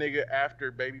maybe the nigga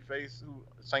after Babyface who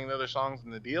sang the other songs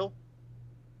in the deal.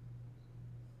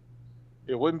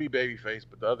 It wouldn't be Babyface,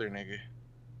 but the other nigga.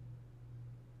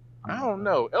 I don't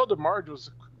know. El DeBarge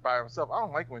was by himself. I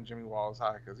don't like when Jimmy Wall is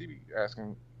high because he be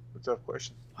asking the tough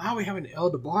questions. Why are we having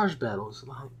El DeBarge battles?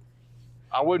 Like,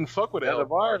 I wouldn't fuck with El El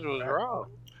DeBarge was raw.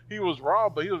 He was raw,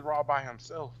 but he was raw by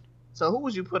himself. So who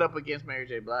would you put up against Mary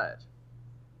J. Blige?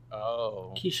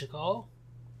 Oh, Keisha Cole?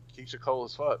 Keisha Cole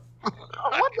as fuck.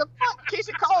 What the fuck?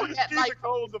 Keisha Cole had Keisha like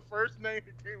Cole was the first name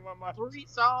that came to my mind. 3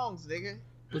 songs, nigga.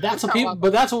 But that's We what talking people. about-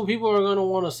 But that's what people are going to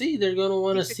want to see. They're going to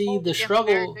want to Keisha see Cole the against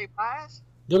struggle. Mary J. Blige?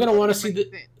 They're going to want to Doesn't see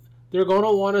make the. sense. They're going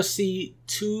to want to see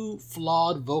two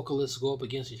flawed vocalists go up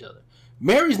against each other.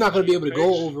 Mary's not going to be able to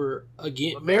go over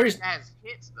again. Well, Mary's, has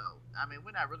hits though. I mean,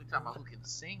 we're not really talking about who can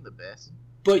sing the best.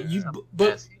 but you, Some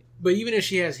but has hits. but even if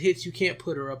she has hits, you can't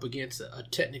put her up against a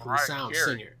technically Mariah sound Carey.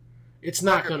 singer. It's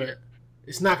not gonna.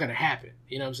 It's not gonna happen.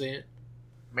 You know what I'm saying?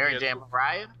 Mary Yeah, J. and so-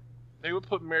 Mariah. They would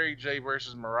put Mary J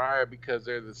versus Mariah because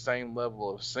they're the same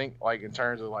level of sync, like in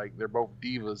terms of like they're both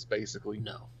divas basically.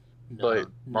 No. But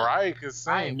Mariah could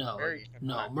sing. No, Mary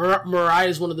no. cannot. Mariah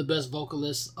is one of the best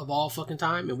vocalists of all fucking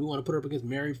time, and we want to put her up against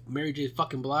Mary J.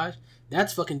 fucking Blige.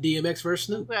 That's fucking DMX versus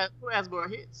Snoop. Who has more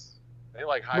hits? They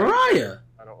like high. Mariah.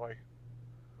 I don't like.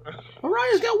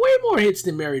 Mariah's got way more hits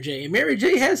than Mary J. And Mary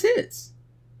J. has hits.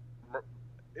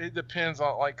 It depends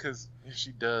on like because if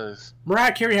she does,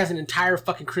 Mariah Carey has an entire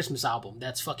fucking Christmas album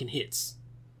that's fucking hits.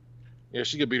 yeah,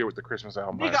 she could beat her with the Christmas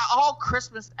album. Nigga, all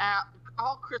Christmas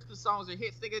songs are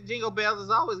hits. Nigga, Jingle Bells is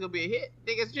always gonna be a hit.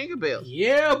 Nigga, it's Jingle Bells.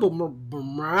 Yeah, but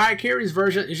Mariah Carey's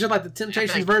version is just like the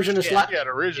Temptations version of Yeah. She had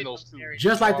originals too.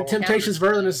 just like the Temptations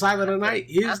version of Silent Night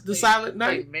is the Silent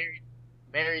Night.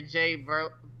 Mary J.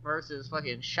 versus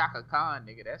fucking Shaka Khan,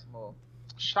 nigga. That's more.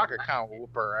 Shaka Khan will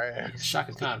whoop her ass.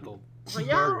 Shaka Khan go. But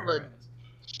y'all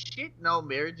shit know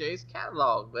Mary J's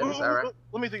catalog, but it's alright.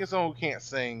 Let me think of someone who can't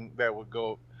sing that would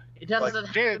go. It doesn't Like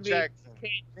have Janet to be Jackson.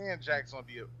 Janet Jackson would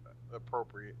be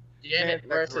appropriate. Janet Janet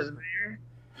versus Jackson. Mary.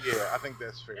 Yeah, I think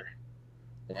that's fair.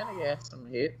 Janet got some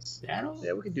hits. That'll-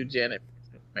 Yeah, we could do Janet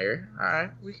versus Mary.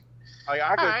 Alright. Like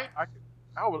I could, Alright.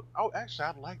 I would. Oh, actually,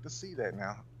 I'd like to see that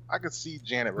now. I could see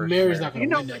Janet versus Mary's Mary. not gonna You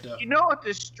know, win that though. you know what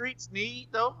the streets need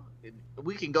though?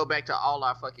 We can go back to all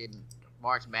our fucking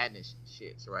March Madness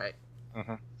shits, right?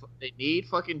 Mhm. They need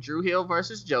fucking Drew Hill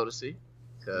versus Jodeci,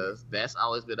 because that's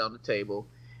always been on the table.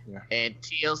 Yeah. And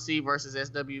TLC versus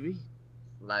SWV,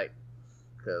 like,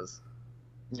 because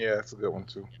Yeah, that's a good one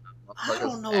too. I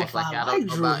don't know if I like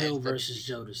Drew Hill versus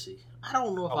Jodeci. I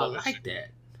don't know if I like that.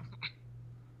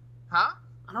 Huh?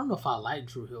 I don't know if I like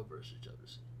Drew Hill versus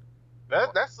Jodeci.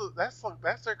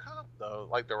 That's their comp though.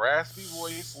 Like the raspy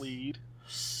voice lead.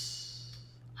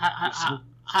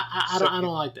 I don't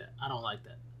like that. I don't like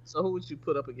that. So who would you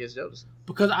put up against Jodeci?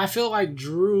 Because I feel like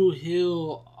Drew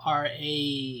Hill are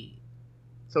a.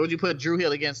 So would you put Drew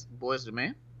Hill against Boyz II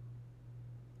Men?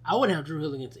 I wouldn't have Drew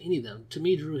Hill against any of them. To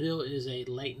me, Drew Hill is a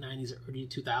late 90s, early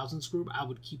 2000s group. I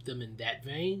would keep them in that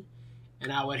vein.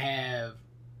 And I would have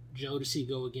Jodeci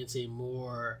go against a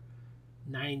more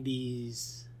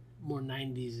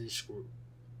 90s-ish group.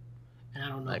 And I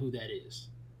don't know who that is.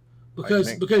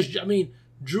 Because I mean,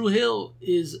 Drew Hill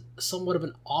is somewhat of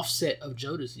an offset of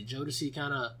Jodeci. Jodeci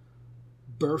kind of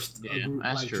birthed a group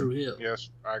like Drew Hill. Yes,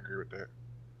 I agree with that.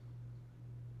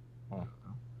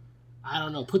 I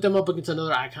don't know. Put them up against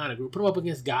another iconic group. Put them up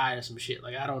against Guy or some shit.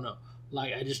 Like, I don't know.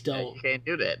 Like, I just don't. You can't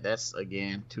do that. That's,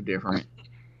 again, two different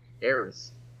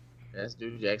eras. That's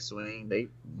New Jack Swing. They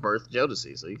birthed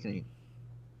Jodeci, so you can't.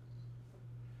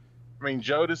 I mean,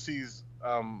 Jodeci's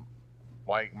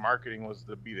like marketing was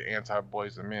to be the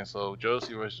anti-Boys and Men, so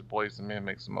Jodeci versus Boys and Men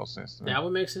makes the most sense to me. That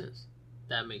would make sense.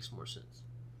 That makes more sense.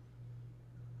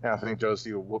 Yeah, I think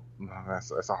Jodeci will whoop. No,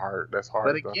 that's hard. That's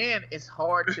hard. But though. again, it's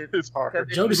hard to. It's hard. because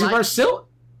if you Jodeci like- versus Silk?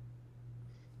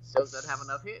 Silk doesn't have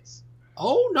enough hits.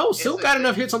 Oh no, It's Silk a- got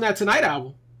enough hits on that Tonight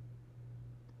album.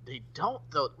 They don't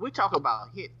though. We talk about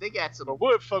hits. They got some. But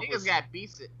what fuck Niggas was got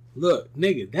beats. It. Look,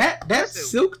 nigga, that Listen,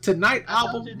 Silk Tonight I told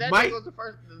album you that might. nigga was the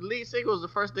first. The lead single was the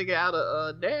first nigga out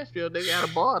of Nashville. Nigga out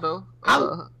of bar though.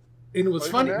 And it was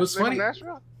funny. It was funny.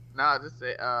 Nashville? Just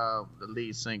say the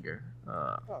lead singer.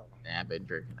 I've been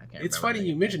drinking. I can't. It's remember funny the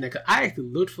you name. mentioned that, 'cause I actually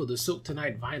looked for the Silk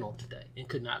Tonight vinyl today and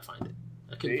could not find it.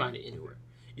 I couldn't find it anywhere.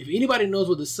 If anybody knows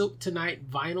what the Silk Tonight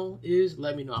vinyl is,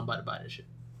 let me know. I'm about to buy that shit.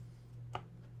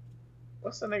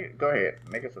 What's the nigga? Go ahead.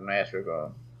 Nigga from Nashville.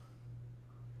 Go.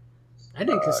 I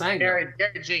didn't consign Gary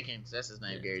Jenkins. That's his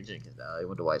name. Yeah. Gary Jenkins. He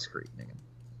went to White Creek, nigga.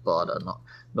 Bought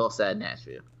North Side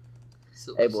Nashville.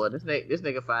 Silk. Hey boy, this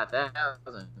nigga 5,000 has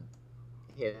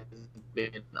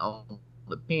been on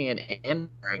the pen and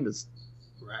rings.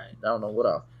 Right. I don't know what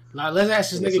else. Now let's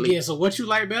ask this Let's nigga leave. again. So what you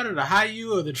like better, the high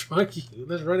you or the drunk you?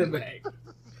 Let's run it back.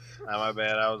 Nah, my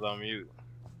bad. I was on mute.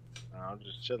 I was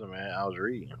just chilling, man. I was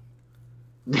reading.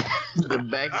 The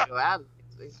back of your alley.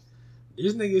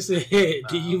 This nigga said,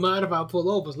 "Do you mind if I pull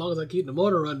over as long as I keep the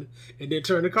motor running and then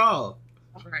turn the car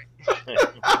off?" Right.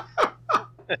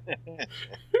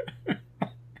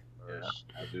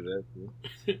 I do that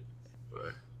too.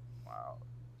 Wow.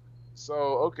 So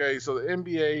okay, so the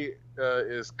NBA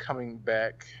is coming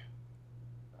back.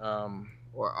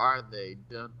 Or are they?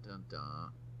 Dun dun dun.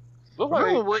 Look like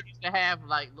Remember what used to have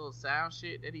like little sound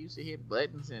shit that he used to hit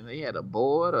buttons and they had a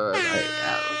board or like.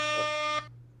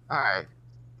 All right.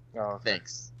 oh,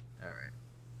 Thanks. All right.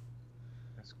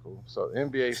 that's cool. So the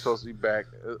NBA is supposed to be back.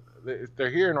 They're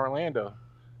here in Orlando.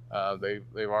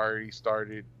 They've already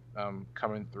started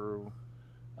coming through,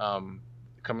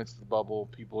 coming to the bubble.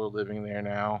 People are living there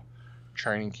now.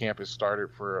 Training camp has started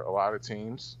for a lot of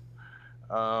teams.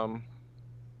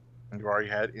 You've already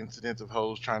had incidents of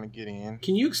hoes trying to get in.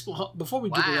 Can you before we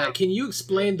get to Wow. that? Can you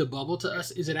explain the bubble to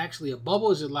us? Is it actually a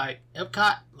bubble? Is it like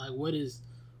Epcot? Like what is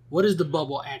the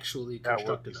bubble actually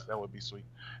constructed of? That would be sweet.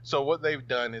 So what they've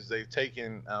done is they've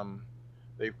taken,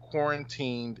 they've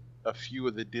quarantined a few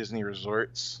of the Disney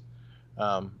resorts,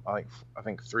 I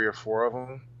think 3 or 4 of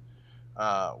them,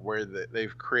 where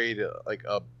they've created like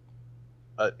a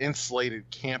insulated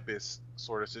campus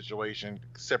sort of situation,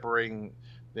 separating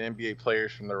the NBA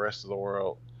players from the rest of the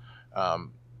world.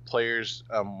 Players,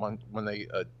 when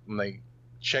they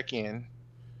check in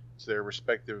to their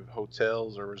respective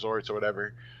hotels or resorts or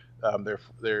whatever,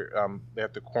 they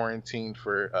have to quarantine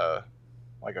for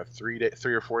like a 3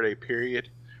 or 4 day period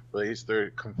where they're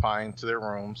confined to their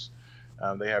rooms.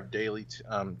 They have daily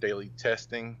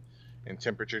testing and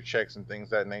temperature checks and things of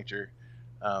that nature.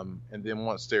 And then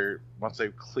once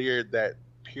they've cleared that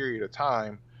period of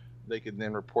time, they can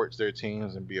then report to their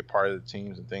teams and be a part of the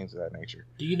teams and things of that nature.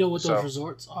 Do you know what those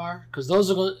resorts are? Because those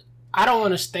are going. I don't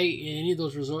want to stay in any of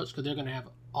those resorts because they're going to have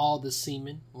all the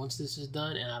semen once this is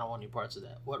done, and I don't want any parts of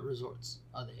that. What resorts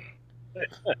are they?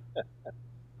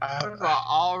 First of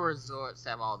all resorts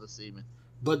have all the semen.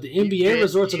 But the NBA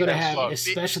resorts are going to that's have fucked.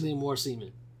 especially more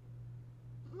semen.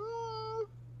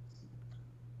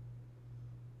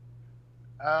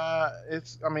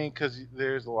 Because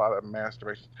there's a lot of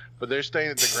masturbation. But they're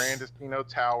staying at the Grand Destino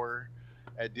Tower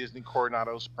at Disney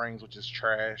Coronado Springs, which is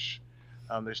trash.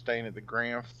 They're staying at the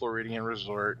Grand Floridian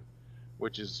Resort,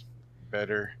 which is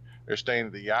better. They're staying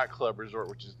at the Yacht Club Resort,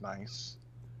 which is nice.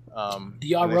 Do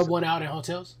y'all rub one out in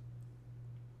hotels?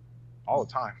 all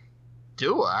the time.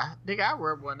 Do I? Nigga, I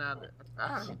rub one out.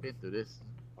 I've been through this.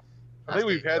 I think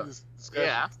we've had this discussion.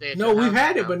 Yeah, I stayed. No, we've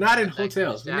had it, but not in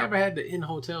hotels. We never had the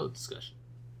in-hotel discussion.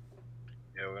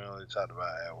 Yeah, we only talked about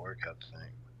at work, I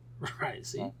think. Right,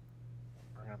 see?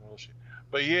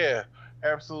 But yeah,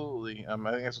 absolutely. I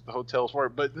think that's what the hotel's for.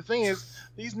 But the thing is,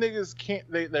 these niggas can't.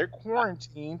 They're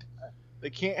quarantined. They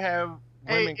can't have.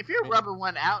 Hey, women if you're rubbing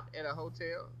one out at a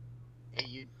hotel and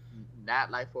you not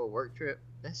like for a work trip,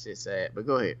 that shit's sad. But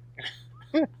go ahead.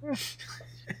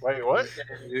 Wait, what?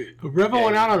 Rubbing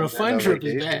one out on a is that fun no trip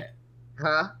is vacation? bad.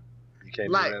 Huh? You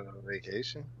can't Like- do that on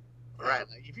vacation. Right.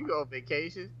 Like if you go on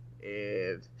vacation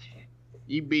and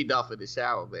you beat off in the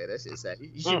shower, man, that shit's sad.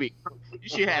 You should be. You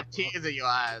should have tears in your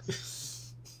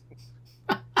eyes.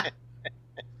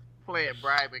 Playing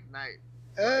Brian McKnight.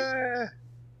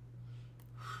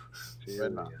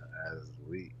 As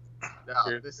weak.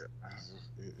 No, this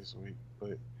This week,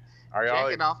 but are y'all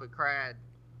jacking off and crying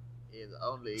is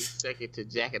only second to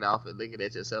jacking off and looking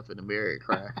at yourself in the mirror and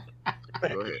crying.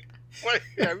 Go ahead. Wait,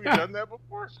 have you done that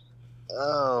before?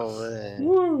 Oh man.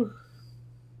 Woo.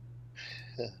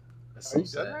 That's Have so you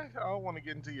done sad. that? I don't want to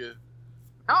get into your.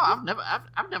 No,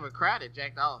 I've never cried and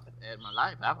jacked off in my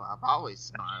life. I've always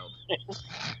smiled.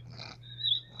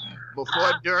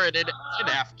 Before, during, and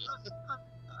after.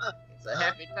 It's a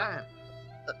happy time.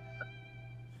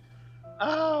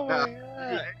 Oh my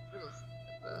Uh,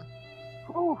 god.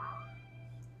 Whew.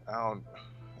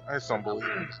 I just don't believe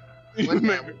it. One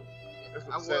Maybe. time, It's I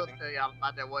will upsetting. tell y'all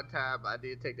about that one time I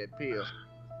did take that pill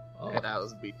Oh. and I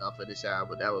was beaten off in the shower,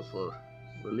 but that was for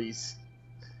release.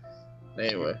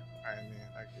 Anyway, Alright, man,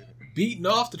 I get it. Beating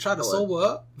off to try to What? sober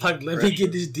up? Like, let me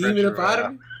get this demon up out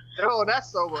of me? no,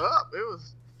 that's sober up. It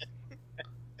was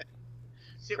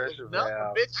shit was Pressure nothing,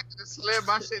 valve. bitch. I could have slammed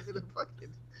my shit to the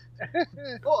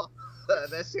fucking floor.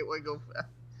 That shit wouldn't go.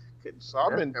 Couldn't. So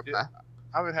I've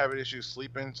been having issues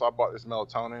sleeping, so I bought this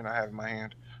melatonin I have in my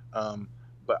hand.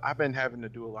 But I've been having to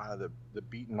do a lot of the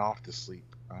beating off to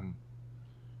sleep,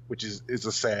 which is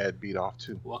a sad beat off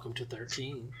too. Welcome to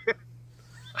 13.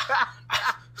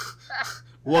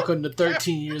 Welcome to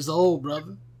 13 years old,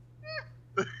 brother.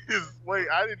 Wait,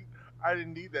 I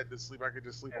didn't need that to sleep. I could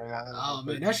just sleep on my own. Oh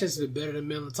man, that shit's been better than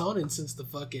melatonin since the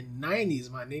fucking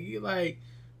 90s, my nigga. Like,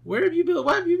 where have you been?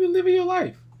 Why have you been living your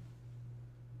life?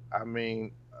 I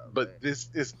mean, but this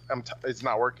is it's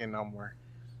not working no more.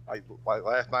 Like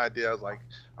last night I did. I was like,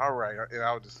 all right, and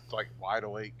I was just like wide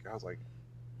awake. I was like,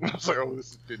 oh,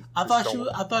 this didn't. I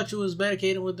thought you was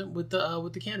medicated with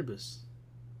the cannabis.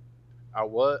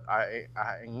 I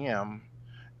am.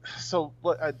 So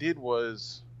what I did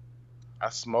was, I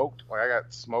smoked. Like I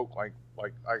got smoke. Like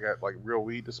I got like real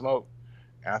weed to smoke.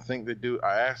 And I think the dude.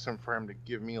 I asked him for him to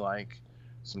give me like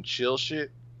some chill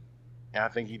shit. And I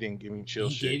think he didn't give me chill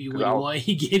He shit. gave you 'cause what I he was- wanted.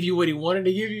 He gave you what he wanted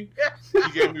to give you.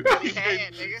 He gave me. He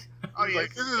had, nigga. Oh, He's yeah,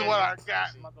 like, this is yeah, what yeah. I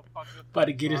got, motherfucker. About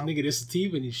to get his nigga this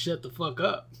sativa and he shut the fuck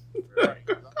up. Right,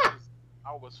 'cause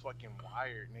I was fucking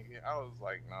wired, nigga. I was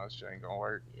like, no, this shit ain't gonna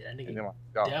work. Yeah, that And nigga then my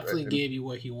dog, definitely and- gave you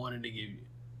what he wanted to give you.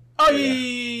 Oh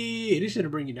yeah. This should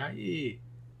have bring you down. Yeah.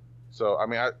 So I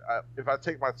mean, I if I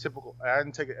take my typical, I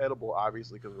didn't take an edible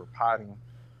obviously because we're potting.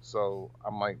 So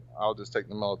I'm like, I'll just take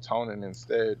the melatonin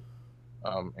instead,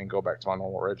 and go back to my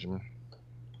normal regimen.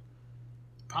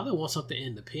 Probably want something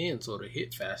in the pen so it'll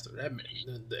hit faster. That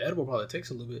the edible probably takes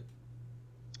a little bit.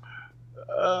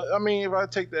 I mean, if I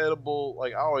take the edible,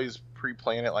 like I always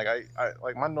pre-plan it. Like I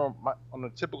like my on a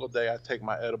typical day, I take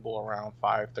my edible around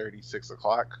 5:30, 6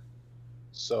 o'clock.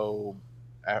 So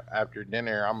after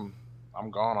dinner,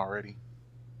 I'm gone already.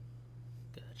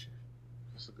 Gotcha.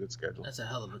 It's a good schedule. That's a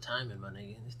hell of a timing, my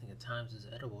nigga. This nigga times his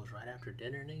edibles right after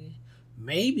dinner, nigga.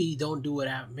 Maybe don't do it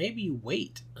out. Maybe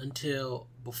wait until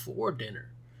before dinner.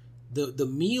 The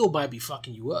meal might be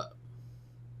fucking you up.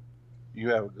 You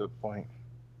have a good point.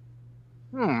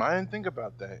 I didn't think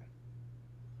about that.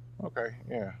 Okay,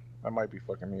 yeah, that might be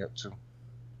fucking me up too.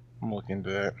 I'm looking into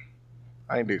that.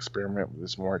 I need to experiment with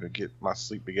this more to get my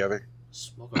sleep together.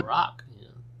 Smoke a rock, you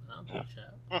know. I'll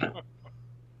be child.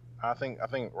 I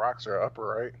think rocks are upper,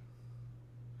 right?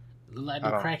 Look like I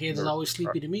the don't crackheads is know. always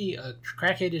sleepy to me. A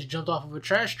crackhead just jumped off of a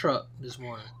trash truck this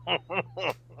morning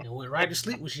and went right to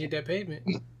sleep when she hit that pavement.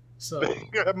 So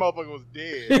That motherfucker was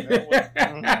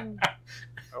dead.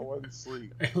 I wasn't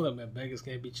asleep. look, man, beggars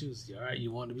can't be choosy. All right,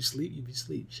 you want to be sleep, you be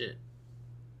sleep. Shit,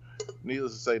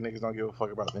 Needless to say, niggas don't give a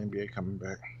fuck about the NBA coming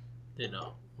back. they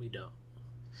know we don't.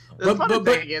 The funny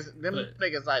thing is, them but-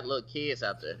 niggas like little kids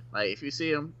out there. Like if you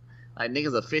see them, like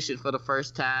niggas are fishing for the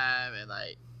first time and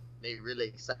like they really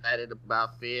excited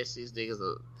about fish. These niggas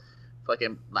are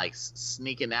fucking like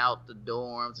sneaking out the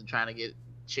dorms and trying to get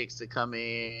chicks to come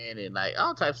in and like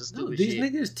all types of No, stupid these shit.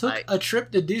 niggas took Like- a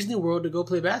trip to Disney World to go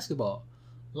play basketball.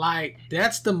 Like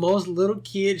that's the most little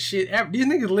kid shit ever. These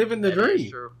niggas living the That is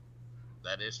dream. true.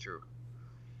 That is true.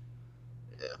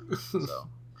 Yeah. So,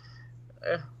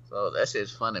 yeah. So that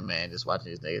shit's funny, man. Just watching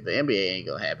these niggas. The NBA ain't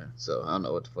gonna happen. So I don't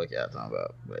know what the fuck y'all talking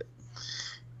about, but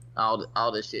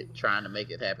all this shit trying to make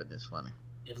it happen is funny.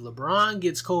 If LeBron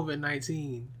gets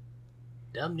COVID-19,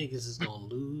 them niggas is gonna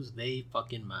lose they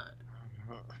fucking mind.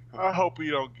 I hope he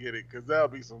don't get it, cause that'll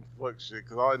be some fuck shit.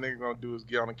 Cause all that nigga gonna do is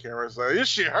get on the camera and say, "This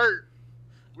shit hurt.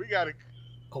 We gotta."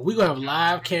 Cause we gonna have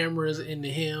live cameras into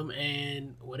him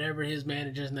and whatever his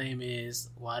manager's name is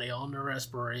while they on the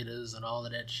respirators and all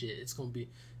of that shit. It's gonna be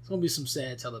some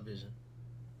sad television.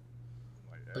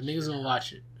 Like, that But shit niggas gonna hurt.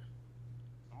 watch it.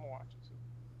 I'm gonna watch it too.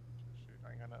 Shit,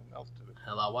 I ain't got nothing else to do.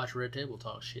 Hell, I watch Red Table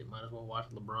Talk shit. Might as well watch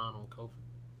LeBron on COVID.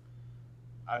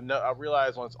 I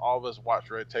realize once all of us watch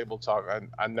Red Table Talk,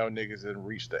 I know niggas didn't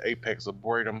reach the apex of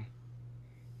boredom.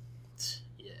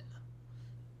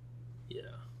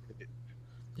 Yeah.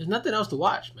 There's nothing else to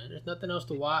watch, man. There's nothing else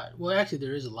to watch. Well, actually,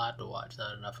 there is a lot to watch.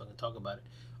 Not enough I can talk about it.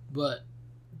 But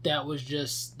that was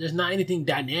just... There's not anything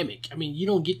dynamic. I mean, you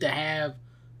don't get to have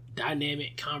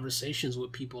dynamic conversations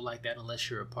with people like that unless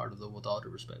you're a part of the With All Due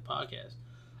Respect podcast.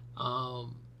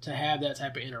 To have that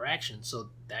type of interaction. So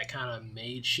that kind of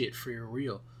made shit feel real. You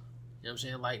know what I'm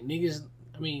saying? Like, niggas...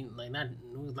 I mean, like, not...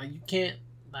 Like, you can't,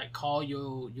 like, call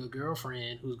your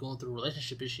girlfriend who's going through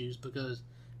relationship issues because...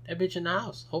 That bitch in the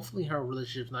house. Hopefully her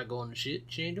relationship's not going to shit.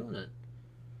 She ain't doing that.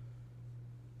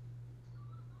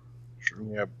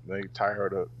 Yeah, they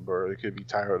tired of, bro. They could be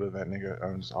tired of that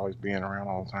nigga just always being around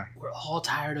all the time. We're all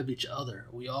tired of each other.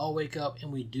 We all wake up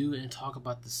and we do and talk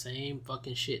about the same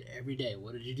fucking shit every day.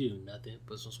 What did you do? Nothing.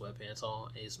 Put some sweatpants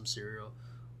on, ate some cereal,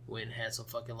 went and had some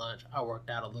fucking lunch. I worked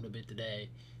out a little bit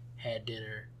today, had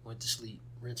dinner, went to sleep,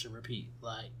 rinse and repeat.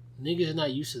 Like, niggas are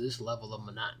not used to this level of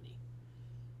monotony.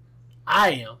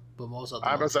 I am, but most of them.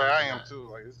 I'm gonna say I am too.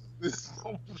 Like this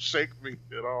don't shake me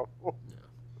at all. Yeah.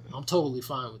 I'm totally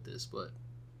fine with this, but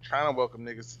trying to welcome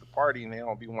niggas to the party and they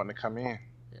don't be wanting to come in.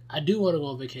 I do want to go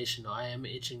on vacation though. I am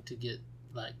itching to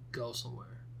go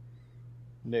somewhere.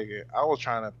 Nigga, I was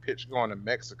trying to pitch going to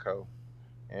Mexico,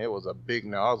 and it was a big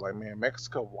no. I was like, man,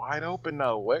 Mexico wide open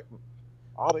though. What?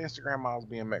 All the Instagram models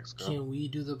be in Mexico. Can we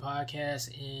do the podcast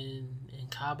in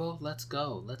Cabo? Let's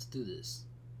go. Let's do this.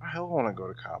 I hell want to go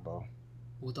to Cabo.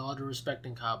 With all due respect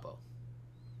in Cabo.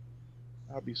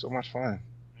 That'd be so much fun.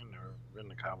 I've never been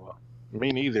to Cabo.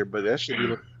 Me neither, but that should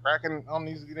be cracking on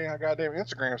these goddamn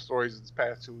Instagram stories this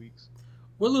past 2 weeks.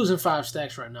 We're losing 5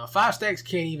 Stacks right now. 5 Stacks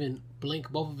can't even blink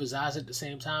both of his eyes at the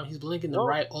same time. He's blinking the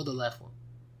right or the left one.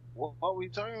 What are we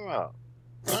talking about?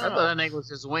 I thought that nigga was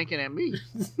just winking at me.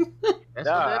 That's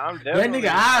I'm that definitely, nigga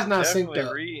eyes not synced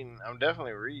up. I'm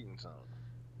definitely reading something.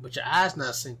 But your eyes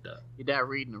not synced up. You not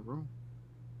reading the room.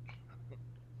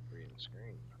 Reading the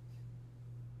screen.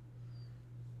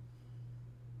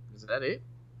 Is that it?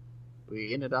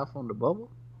 We ended off on the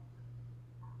bubble?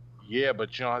 Yeah,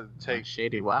 but you don't have to take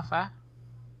shady Wi-Fi?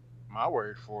 my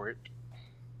word for it.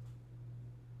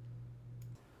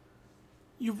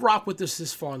 You rock with us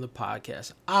this far in the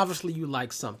podcast. Obviously, you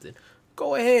like something.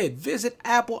 Go ahead, visit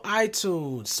Apple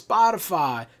iTunes,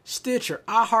 Spotify, Stitcher,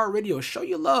 iHeartRadio. Show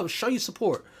your love, show your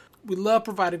support. We love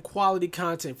providing quality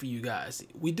content for you guys.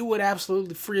 We do it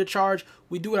absolutely free of charge.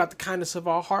 We do it out the kindness of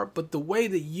our heart. But the way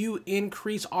that you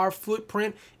increase our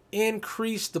footprint,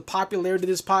 increase the popularity of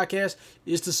this podcast,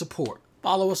 is to support.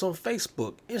 Follow us on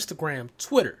Facebook, Instagram,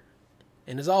 Twitter.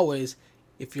 And as always,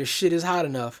 if your shit is hot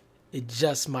enough, it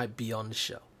just might be on the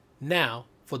show. Now,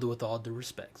 for the With All Due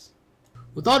Respects.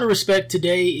 With all due respect,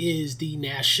 today is the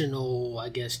national, I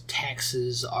guess,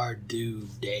 taxes are due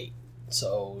date.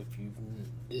 So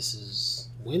this is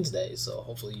Wednesday, so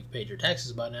hopefully you've paid your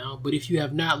taxes by now. But if you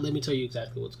have not, let me tell you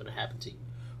exactly what's going to happen to you.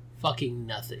 Fucking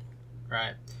nothing,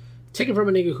 right? Take it from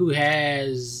a nigga who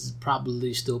has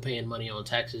probably still paying money on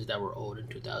taxes that were owed in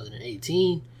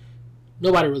 2018.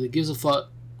 Nobody really gives a fuck.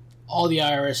 All the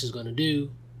IRS is going to do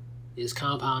is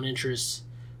compound interest,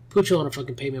 put you on a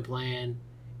fucking payment plan,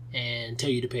 and tell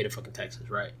you to pay the fucking taxes,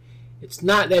 right? It's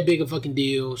not that big a fucking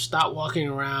deal. Stop walking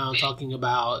around talking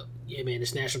about, yeah, man,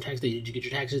 it's National Tax Day. Did you get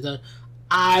your taxes done?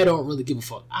 I don't really give a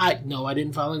fuck. No, I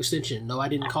didn't file an extension. No, I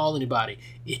didn't call anybody.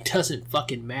 It doesn't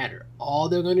fucking matter. All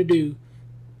they're going to do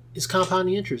is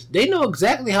compounding interest. They know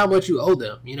exactly how much you owe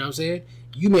them. You know what I'm saying?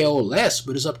 You may owe less,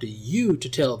 but it's up to you to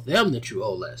tell them that you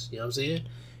owe less. You know what I'm saying?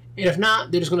 And if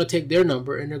not, they're just going to take their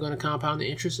number and they're going to compound the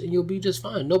interest and you'll be just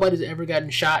fine. Nobody's ever gotten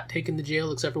shot, taken to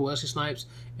jail, except for Wesley Snipes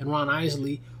and Ron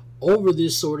Isley over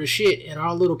this sort of shit. And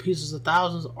our little pieces of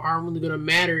thousands aren't really going to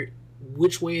matter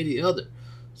which way or the other.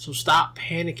 So stop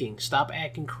panicking. Stop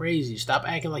acting crazy. Stop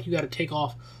acting like you got to take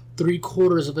off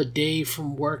 3/4 of a day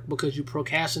from work because you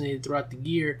procrastinated throughout the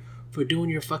year for doing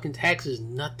your fucking taxes.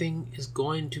 Nothing is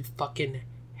going to fucking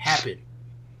happen.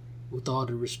 With all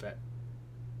due respect.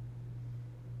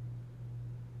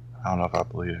 I don't know if I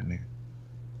believe it, nigga.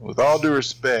 With all due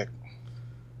respect,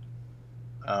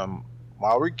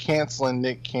 while we're canceling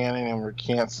Nick Cannon and we're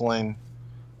canceling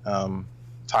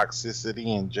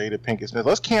Toxicity and Jada Pinkett Smith,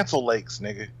 let's cancel Lakes,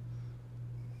 nigga.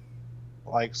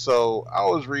 Like, so I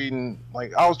was reading,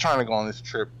 like, I was trying to go on this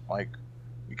trip, like,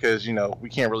 because, you know, we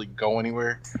can't really go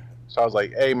anywhere. So I was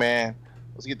like, hey, man,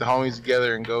 let's get the homies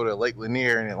together and go to Lake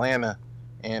Lanier in Atlanta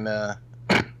and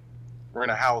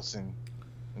rent a house and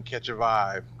catch a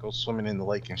vibe, go swimming in the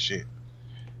lake and shit.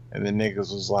 And then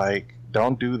niggas was like,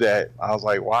 don't do that. I was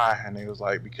like, why? And they was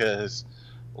like, because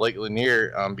Lake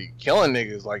Lanier be killing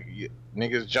niggas. Like,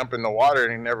 niggas jump in the water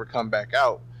and they never come back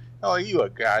out. Oh, you a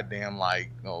goddamn,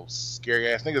 like,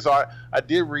 scary ass nigga. So I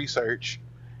did research,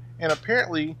 And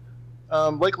apparently,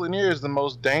 Lake Lanier is the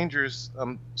most dangerous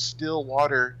still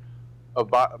water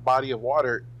body of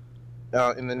water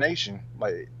in the nation.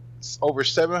 Like over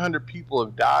 700 people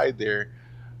have died there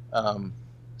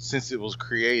since it was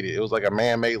created. It was like a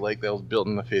man-made lake that was built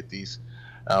in the 50s.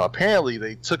 Apparently,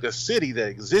 they took a city that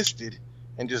existed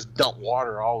and just dumped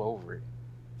water all over it.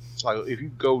 So if you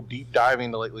go deep diving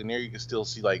into Lake Lanier, you can still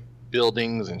see like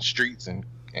buildings and streets and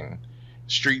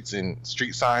streets and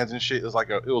street signs and shit. It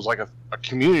was like a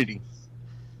community.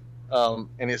 And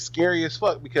it's scary as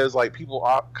fuck because like people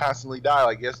constantly die.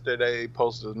 Like yesterday,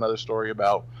 posted another story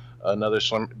about another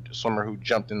swimmer who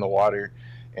jumped in the water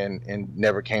and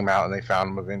never came out, and they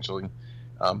found him eventually,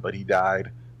 but he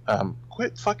died.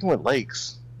 Quit fucking with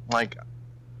lakes. Like,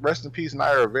 rest in peace,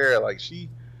 Naya Rivera. Like she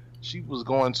was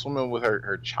going swimming with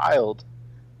her child,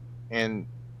 and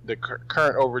the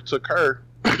current overtook her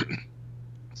to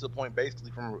the point,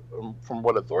 basically, from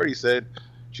what authorities said,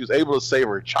 she was able to save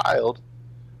her child,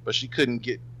 but she couldn't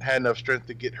had enough strength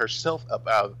to get herself up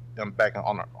out and back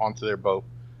onto their boat.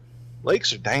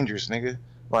 Lakes are dangerous, nigga.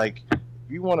 Like, if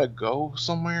you want to go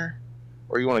somewhere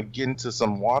or you want to get into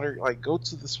some water, like, go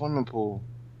to the swimming pool.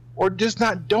 Or just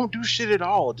don't do shit at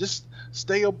all. Just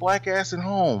stay your black ass at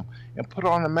home and put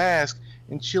on a mask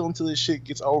and chill until this shit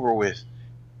gets over with.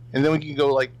 And then we can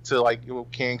go to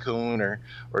Cancun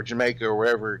or Jamaica or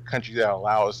wherever country that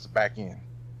allow us to back in.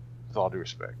 With all due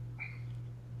respect.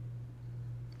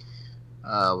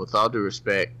 With all due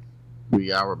respect,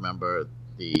 we all remember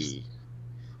the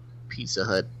Pizza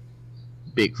Hut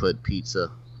Bigfoot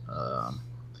pizza.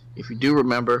 If you do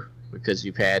remember, because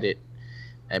you've had it,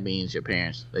 that means your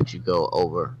parents let you go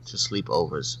over to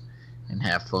sleepovers and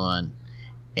have fun.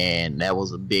 And that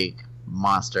was a big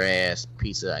monster ass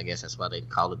pizza. I guess that's why they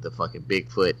call it the fucking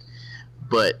Bigfoot.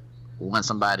 But when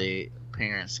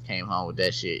parents came home with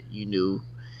that shit, you knew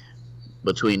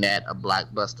between that, a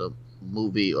blockbuster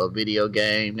movie or video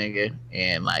game, nigga,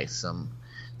 and like some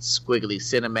squiggly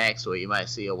Cinemax where you might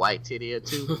see a white titty or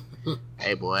two.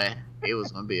 Hey boy, it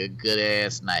was gonna be a good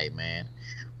ass night, man.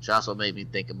 Which also made me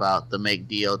think about the Make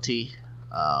DLT.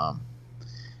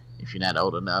 If you're not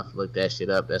old enough, look that shit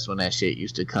up. That's when that shit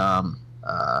used to come.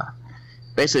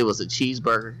 Basically, it was a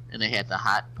cheeseburger, and they had the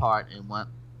hot part of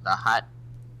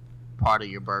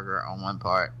your burger on one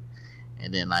part,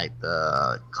 and then like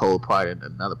the cold part in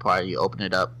another part. You open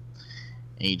it up,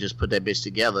 and you just put that bitch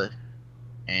together,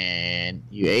 and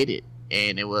you ate it.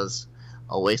 And it was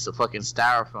a waste of fucking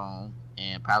styrofoam.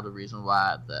 And probably the reason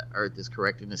why the earth is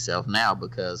correcting itself now,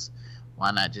 because why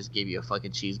not just give you a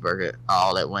fucking cheeseburger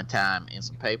all at one time in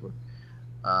some paper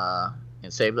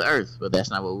and save the earth? But that's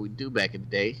not what we do back in the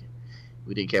day.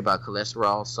 We didn't care about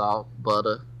cholesterol, salt,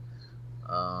 butter,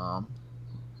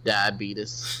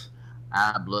 diabetes,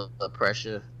 high blood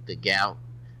pressure, the gout,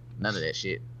 none of that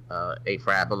shit. Ate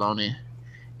fried bologna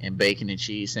and bacon and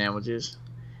cheese sandwiches.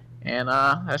 And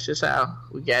that's just how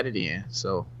we got it in.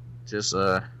 So just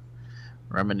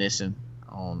reminiscing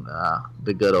on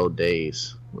the good old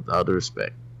days, with all due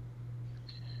respect.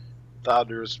 With all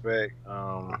due respect,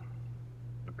 the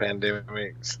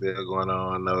pandemic still going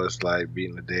on. I know it's like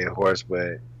beating a dead horse,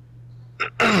 but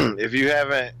if you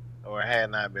haven't or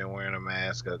had not been wearing a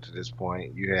mask up to this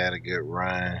point, you had a good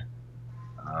run.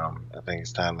 I think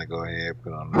it's time to go ahead and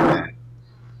put on the mask.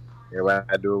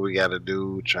 Everybody do what we got to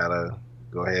do, try to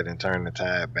go ahead and turn the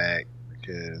tide back,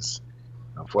 because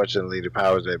unfortunately, the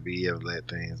powers that be have let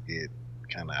things get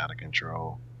kind of out of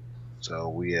control. So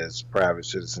we as private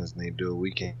citizens need to do what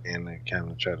we can to kind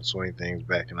of try to swing things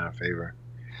back in our favor.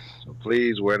 So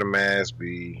please wear the mask,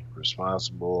 be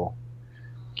responsible,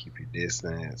 keep your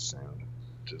distance, and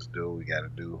just do what we got to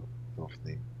do.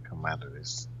 Hopefully come out of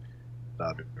this with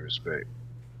all due respect.